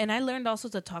 And I learned also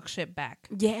to talk shit back.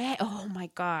 Yeah. Oh, my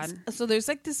God. So there's,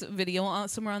 like, this video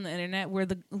somewhere on the internet where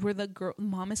the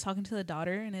mom is talking to the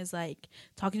daughter and is, like,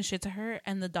 talking shit to her.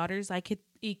 And the daughter's like,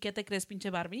 ¿Y qué te crees,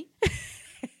 pinche Barbie?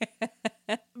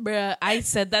 Bruh, I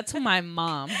said that to my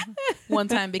mom one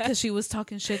time because she was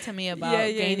talking shit to me about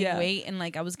gaining weight, and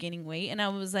like I was gaining weight, and I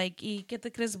was like, ¿Y qué te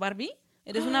crees, Barbie?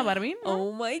 ¿Eres una Barbie?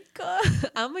 Oh my God.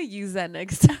 I'm going to use that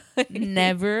next time.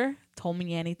 Never told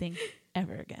me anything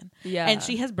ever again. Yeah. And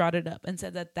she has brought it up and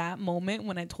said that moment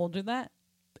when I told her that,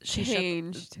 she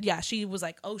changed. She was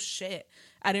like, oh shit,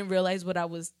 I didn't realize what I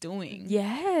was doing.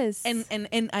 Yes.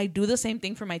 And I do the same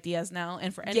thing for my tias now,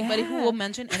 and for anybody who will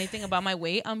mention anything about my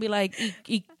weight, I'll be like,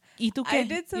 ¿Y tú qué? I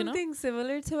did something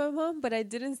similar to my mom, but I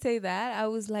didn't say that. I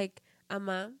was like,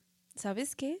 Ama,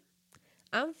 ¿sabes qué?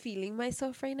 I'm feeling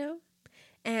myself right now,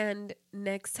 and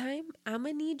next time I'm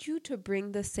gonna need you to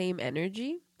bring the same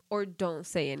energy or don't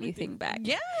say anything back.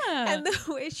 Yeah. And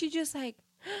the way she just like,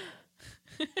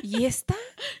 ¿Y esta?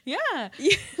 Yeah.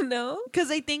 You know? Because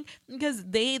I think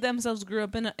they themselves grew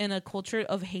up in a culture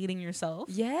of hating yourself.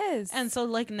 Yes. And so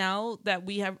like now that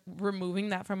we have removing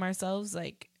that from ourselves,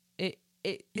 like it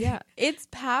it's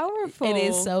powerful. It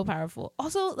is so powerful.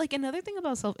 Also, like another thing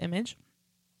about self-image,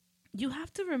 you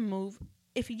have to remove,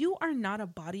 if you are not a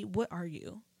body, what are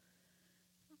you?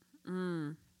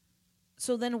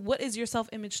 So then what is your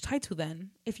self-image tied to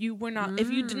then? If you were not, if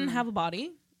you didn't have a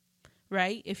body,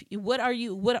 right? What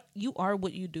you are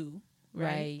what you do,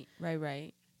 right?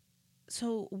 Right.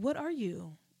 So what are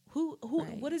you? Who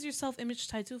what is your self-image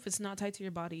tied to if it's not tied to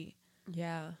your body?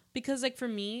 Yeah. Because like for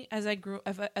me, as I've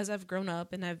grown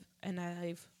up and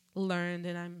I've learned,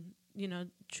 and I'm, you know,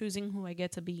 choosing who I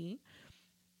get to be,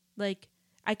 like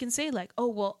I can say like, oh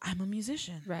well, I'm a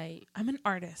musician. Right. I'm an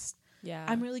artist. Yeah.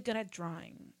 I'm really good at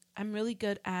drawing. I'm really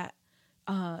good at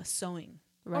sewing.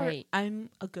 Right. Or I'm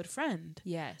a good friend.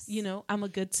 Yes. You know, I'm a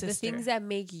good sister. The things that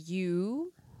make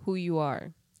you who you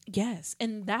are. Yes.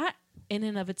 And that in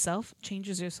and of itself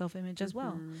changes your self-image as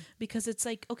well. Because it's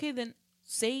like, okay, then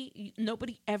say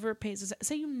nobody ever pays,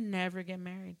 say you never get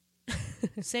married.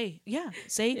 Say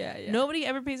nobody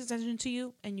ever pays attention to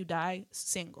you and you die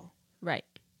single. Right.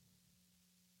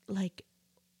 Like,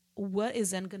 what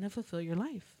is then going to fulfill your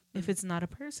life if it's not a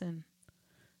person?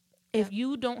 If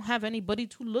you don't have anybody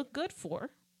to look good for,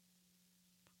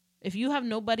 if you have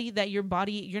nobody that you're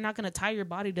not going to tie your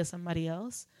body to somebody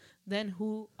else, then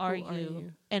who are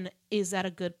you? And is that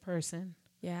a good person?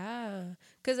 Yeah.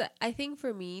 Because I think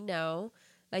for me now,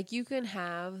 like, you can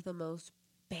have the most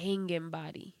banging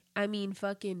body. I mean,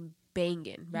 fucking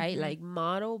banging, right? Like,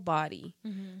 model body.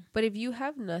 But if you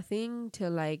have nothing to,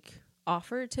 like,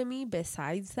 offer to me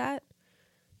besides that,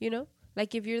 you know?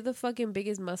 Like, if you're the fucking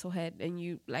biggest muscle head and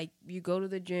you go to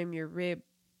the gym, you're ripped,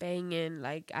 banging,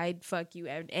 like, I'd fuck you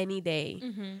any day.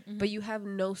 But you have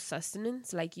no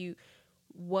sustenance. Like,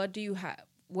 what do you have?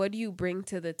 What do you bring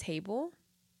to the table?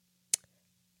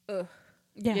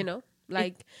 Yeah. You know?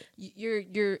 Like,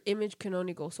 your image can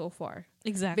only go so far.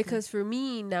 Exactly. Because for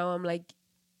me, now I'm like,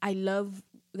 I love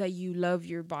that you love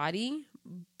your body,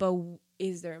 but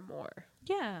is there more?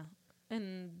 Yeah.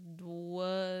 And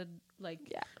what, like...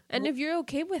 Yeah. And if you're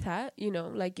okay with that, you know,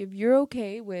 like, if you're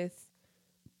okay with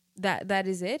that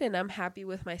is it, and I'm happy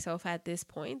with myself at this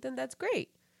point, then that's great.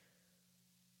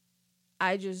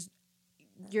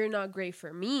 You're not great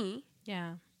for me.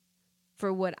 Yeah.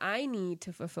 For what I need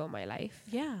to fulfill my life.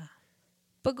 Yeah.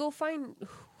 But go find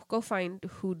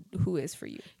who is for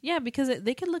you. Yeah, because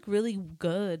they can look really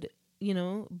good, you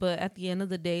know, but at the end of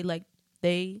the day, like,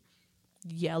 they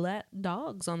yell at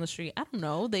dogs on the street. I don't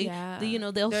know. They you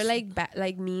know, they're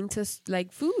like mean to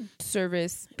like food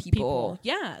service people.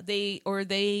 Yeah,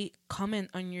 they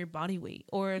comment on your body weight,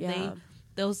 or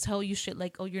they'll tell you shit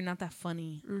like, oh, you're not that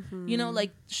funny. You know,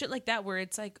 like shit like that, where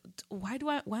it's like, why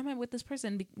am I with this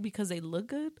person? Because they look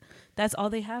good? That's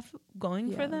all they have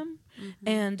going for them.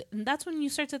 And that's when you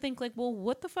start to think like, well,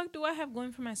 what the fuck do I have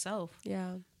going for myself?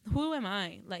 Yeah. Who am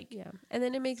I? Like, yeah. And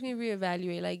then it makes me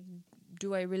reevaluate, like,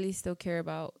 do I really still care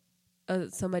about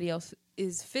somebody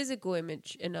else's physical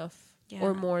image enough? Yeah.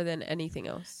 Or more than anything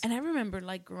else. And I remember,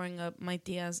 like, growing up, my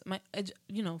tias,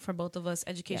 you know, for both of us,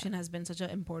 education has been such an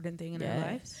important thing in our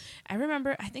lives. I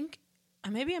remember, I think,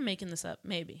 maybe I'm making this up,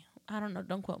 maybe. I don't know,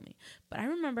 don't quote me. But I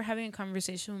remember having a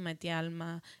conversation with my tia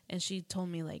Alma, and she told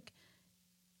me, like,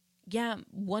 yeah,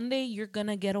 one day you're going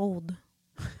to get old,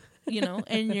 you know,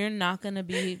 and you're not going to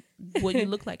be what you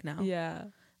look like now. Yeah.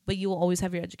 But you will always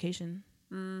have your education.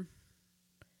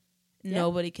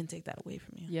 Nobody can take that away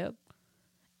from you. Yep.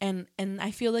 And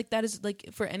I feel like that is, like,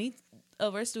 for any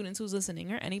of our students who's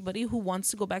listening, or anybody who wants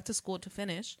to go back to school to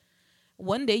finish,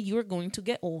 one day you are going to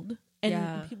get old,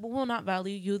 and people will not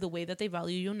value you the way that they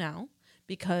value you now,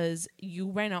 because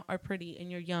you right now are pretty and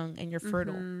you're young and you're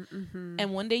fertile.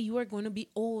 And one day you are going to be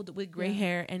old with gray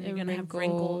hair, and you're going to have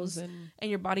wrinkles, and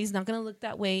your body's not going to look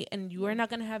that way, and you are not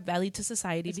going to have value to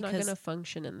society. It's not going to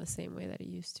function in the same way that it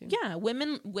used to. Yeah,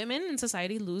 women in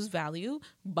society lose value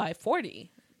by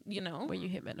 40. You know, when you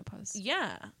hit menopause.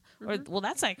 Yeah. Or, well,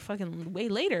 that's like fucking way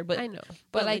later, but I know.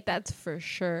 But like that's for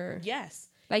sure.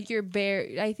 Yes. Like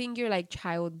I think you're like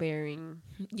childbearing.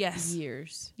 Yes.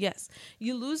 Years. Yes.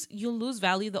 You lose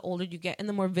value the older you get and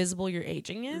the more visible your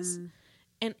aging is.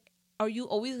 And are you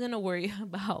always going to worry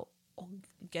about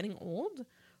getting old?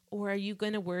 Or are you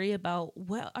going to worry about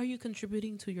what are you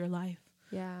contributing to your life?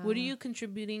 Yeah. What are you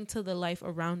contributing to the life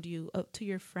around you, to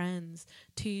your friends,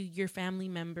 to your family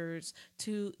members,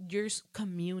 to your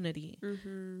community?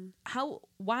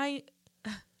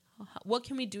 What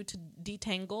can we do to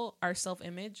detangle our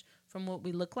self-image from what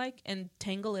we look like and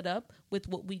tangle it up with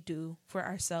what we do for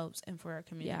ourselves and for our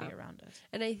community around us?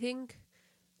 And I think,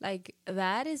 like,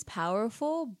 that is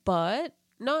powerful, but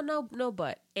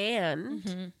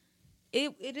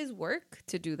It is work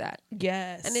to do that.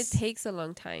 Yes. And it takes a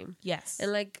long time. Yes.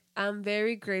 And, like, I'm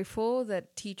very grateful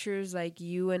that teachers like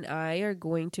you and I are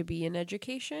going to be in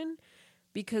education,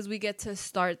 because we get to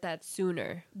start that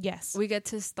sooner. Yes. We get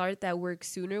to start that work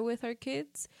sooner with our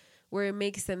kids, where it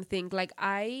makes them think. Like,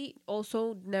 I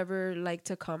also never like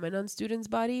to comment on students'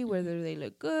 body, whether they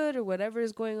look good or whatever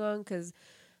is going on, because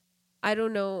I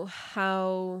don't know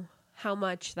how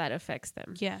much that affects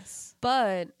them. Yes.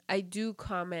 But I do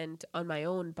comment on my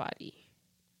own body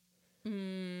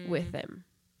with them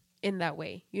in that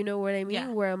way. You know what I mean? Yeah.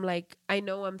 Where I'm like, I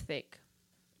know I'm thick.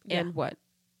 And what?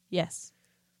 Yes.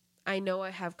 I know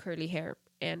I have curly hair.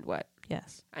 And what?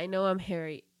 Yes. I know I'm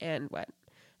hairy. And what?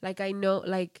 Like, I know,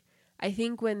 like, I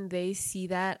think when they see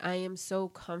that, I am so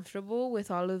comfortable with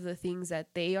all of the things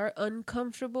that they are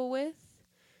uncomfortable with.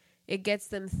 It gets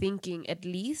them thinking, at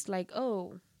least, like,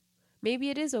 oh, maybe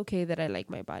it is okay that I like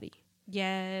my body.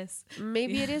 Yes.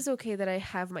 Maybe it is okay that I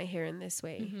have my hair in this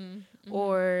way.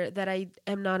 Or that I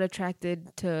am not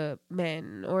attracted to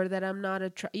men. Or that I'm not,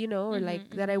 or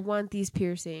like that I want these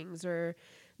piercings. Or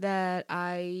that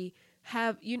I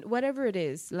have, whatever it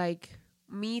is. Like,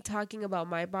 me talking about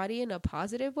my body in a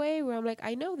positive way where I'm like,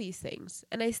 I know these things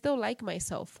and I still like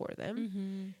myself for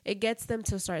them. It gets them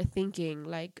to start thinking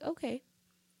like, okay,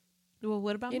 well,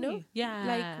 what about me? Yeah.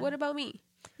 Like, what about me?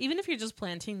 Even if you're just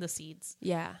planting the seeds.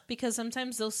 Yeah. Because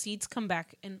sometimes those seeds come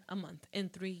back in a month, in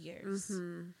 3 years.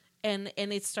 And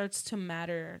it starts to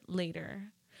matter later.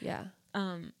 Yeah.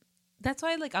 That's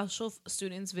why, like, I'll show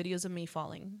students videos of me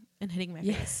falling and hitting my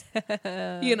face.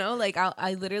 You know, like,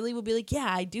 I literally will be like, yeah,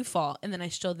 I do fall. And then I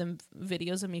show them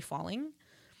videos of me falling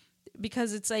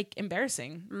because it's, like,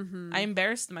 embarrassing. I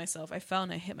embarrassed myself. I fell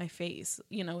and I hit my face.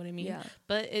 You know what I mean? Yeah.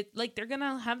 But, like, they're going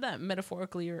to have that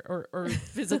metaphorically or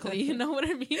physically. You know what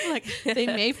I mean? Like, they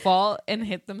may fall and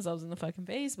hit themselves in the fucking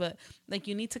face. But, like,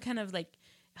 you need to kind of, like,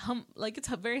 it's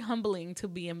very humbling to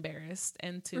be embarrassed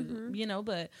and to, you know,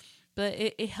 but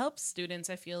it helps students,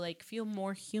 I feel like, feel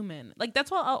more human. Like, that's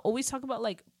why I'll always talk about,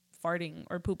 like, farting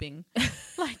or pooping.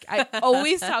 Like, I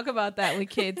always talk about that with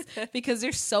kids because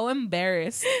they're so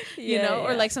embarrassed, you know?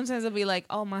 Or, like, sometimes they'll be like,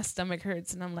 oh, my stomach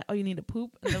hurts. And I'm like, oh, you need to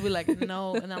poop? And they'll be like,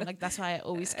 no. And I'm like, that's why I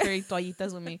always carry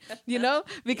toallitas with me, you know?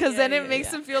 Because then it makes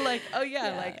them feel like, oh,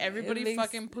 like, everybody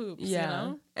fucking poops, you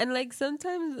know? And, like,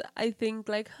 sometimes I think,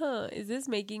 like, is this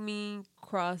making me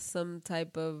cross some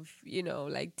type of, you know,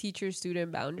 like,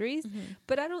 teacher-student boundaries?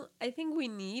 But I think we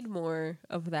need more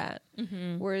of that.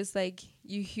 Where it's, like,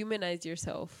 you humanize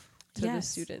yourself to the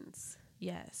students.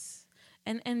 Yes.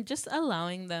 And just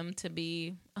allowing them to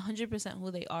be 100%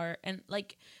 who they are. And,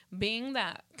 like, being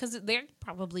that, because they're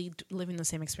probably living the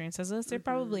same experience as us. They're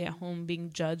probably at home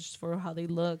being judged for how they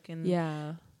look.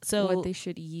 And so what they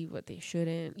should eat, what they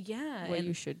shouldn't. Yeah. What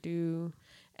you should do.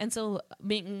 And so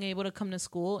being able to come to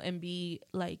school and be,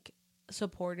 like,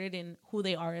 supported in who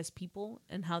they are as people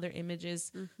and how their image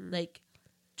is, like,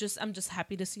 I'm just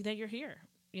happy to see that you're here.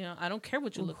 You know, I don't care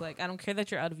what you look like. I don't care that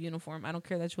you're out of uniform. I don't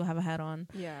care that you have a hat on.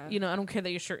 Yeah. You know, I don't care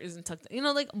that your shirt isn't tucked. You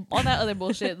know, like, all that other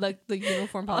bullshit, like the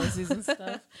uniform policies and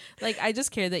stuff. Like, I just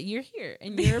care that you're here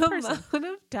and you're a person. The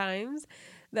amount of times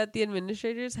that the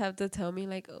administrators have to tell me,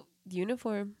 like, oh,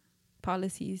 uniform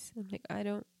policies. I'm like,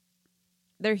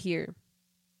 they're here.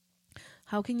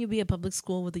 How can you be a public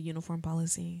school with a uniform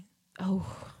policy? Oh,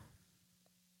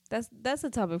 that's a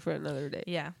topic for another day.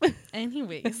 Yeah.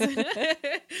 Anyways.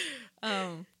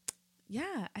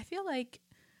 Yeah, I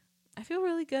feel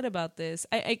really good about this.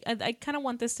 I kind of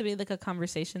want this to be like a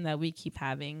conversation that we keep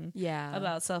having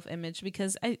about self-image,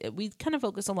 because we kind of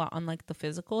focus a lot on, like, the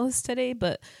physicals today,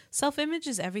 but self-image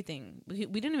is everything. We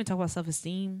didn't even talk about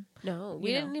self-esteem. No,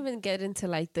 we didn't even get into,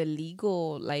 like, the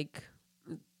legal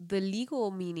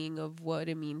meaning of what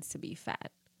it means to be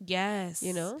fat. Yes.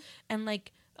 You know? And,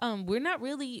 like, we're not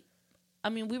really, I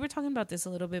mean, we were talking about this a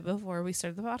little bit before we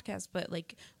started the podcast, but,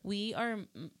 like, we are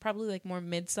probably, like, more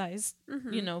mid-sized,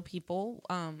 you know, people.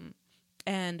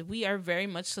 And we are very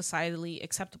much societally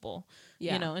acceptable,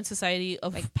 you know, in society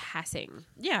of, like, passing.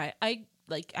 Yeah. I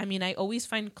always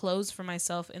find clothes for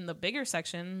myself in the bigger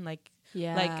section. Like,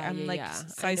 I'm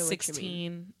size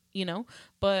 16, you know,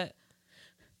 but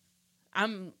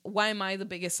why am I the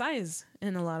biggest size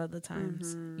in a lot of the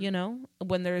times, you know,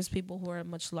 when there's people who are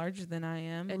much larger than I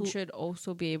am and should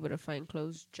also be able to find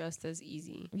clothes just as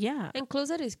easy. Yeah. And clothes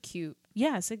that is cute.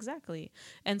 Yes, exactly.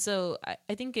 And so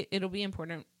I think it'll be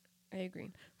important. I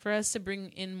agree. For us to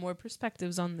bring in more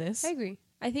perspectives on this. I agree.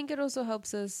 I think it also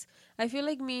helps us. I feel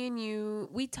like me and you,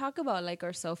 we talk about, like,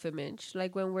 our self-image,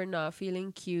 like, when we're not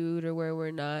feeling cute or where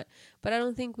we're not. But I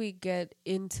don't think we get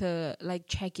into, like,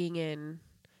 checking in.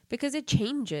 Because it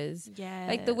changes. Yes.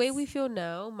 Like, the way we feel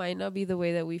now might not be the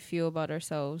way that we feel about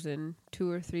ourselves in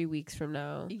 2 or 3 weeks from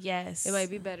now. Yes. It might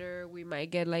be better. We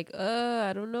might get, like,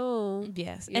 I don't know.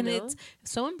 Yes. And it's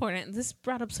so important. This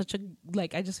brought up such a,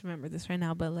 like, I just remember this right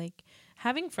now, but, like,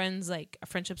 having friends, like,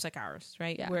 friendships like ours,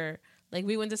 right? Yeah. Where, like,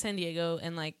 we went to San Diego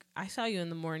and, like, I saw you in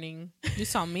the morning. You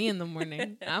saw me in the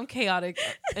morning. I'm chaotic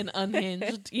and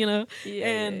unhinged, you know?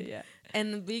 Yeah.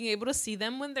 And being able to see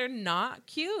them when they're not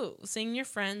cute, seeing your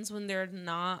friends when they're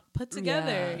not put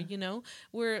together, you know,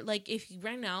 where, like, if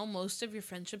right now most of your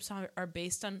friendships are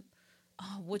based on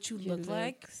what you look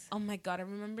like. Oh my God, I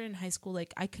remember in high school,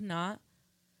 like, I could not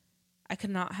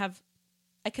not have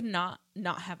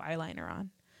eyeliner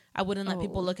on. I wouldn't let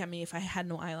people look at me if I had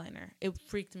no eyeliner. It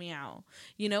freaked me out,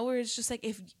 you know, where it's just like,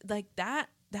 if, like, that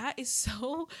is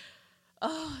so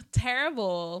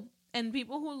terrible. And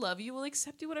people who love you will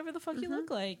accept you whatever the fuck you look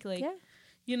like. Like,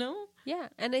 you know? Yeah.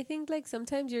 And I think, like,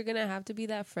 sometimes you're going to have to be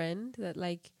that friend that,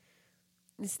 like,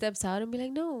 steps out and be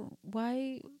like, no,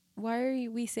 why are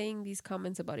we saying these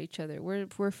comments about each other?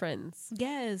 We're friends.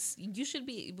 Yes. You should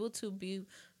be able to be,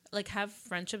 like, have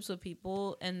friendships with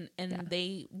people and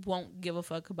they won't give a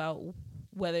fuck about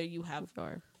whether you have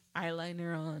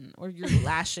eyeliner on or your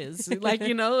lashes. Like,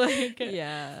 you know, like,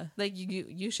 yeah, like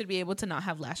you should be able to not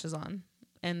have lashes on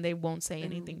and they won't say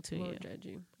anything to you. Judge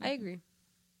you. I agree.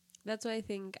 That's why I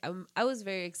think I was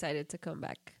very excited to come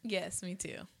back. Yes, me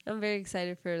too. I'm very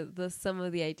excited for some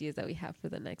of the ideas that we have for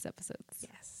the next episodes.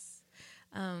 Yes.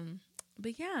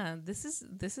 But yeah, this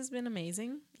has been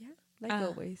amazing. Yeah, like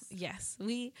always. Yes,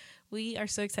 we are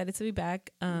so excited to be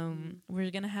back. We're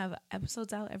gonna have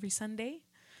episodes out every Sunday.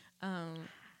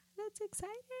 That's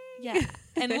exciting. Yeah,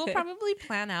 and we'll probably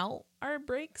plan out our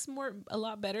breaks a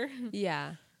lot better.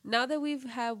 Yeah, now that we've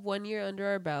had 1 year under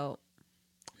our belt.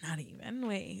 Not even.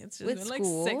 Wait, it's just with been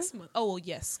school. like 6 months. Oh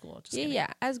yes, school. Just yeah,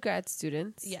 as grad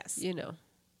students. Yes, you know,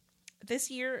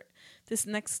 this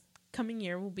next coming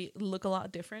year will look a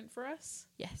lot different for us.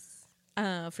 Yes.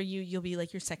 For you, you'll be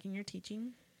like your second year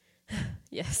teaching.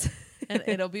 Yes, and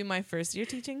it'll be my first year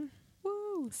teaching.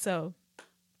 Woo! So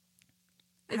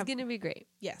it's gonna be great.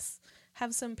 Yes,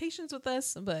 have some patience with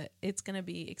us, but it's gonna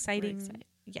be exciting. We're excited.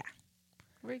 Yeah,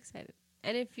 we're excited.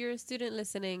 And if you're a student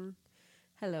listening,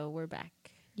 hello, we're back.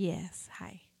 Yes,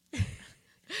 hi.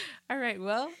 All right,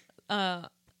 well,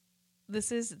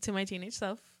 this is To My Teenage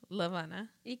Self, Lavana.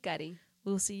 Ikari.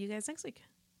 We'll see you guys next week.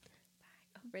 Bye.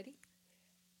 Oh, ready?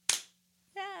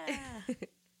 Yeah.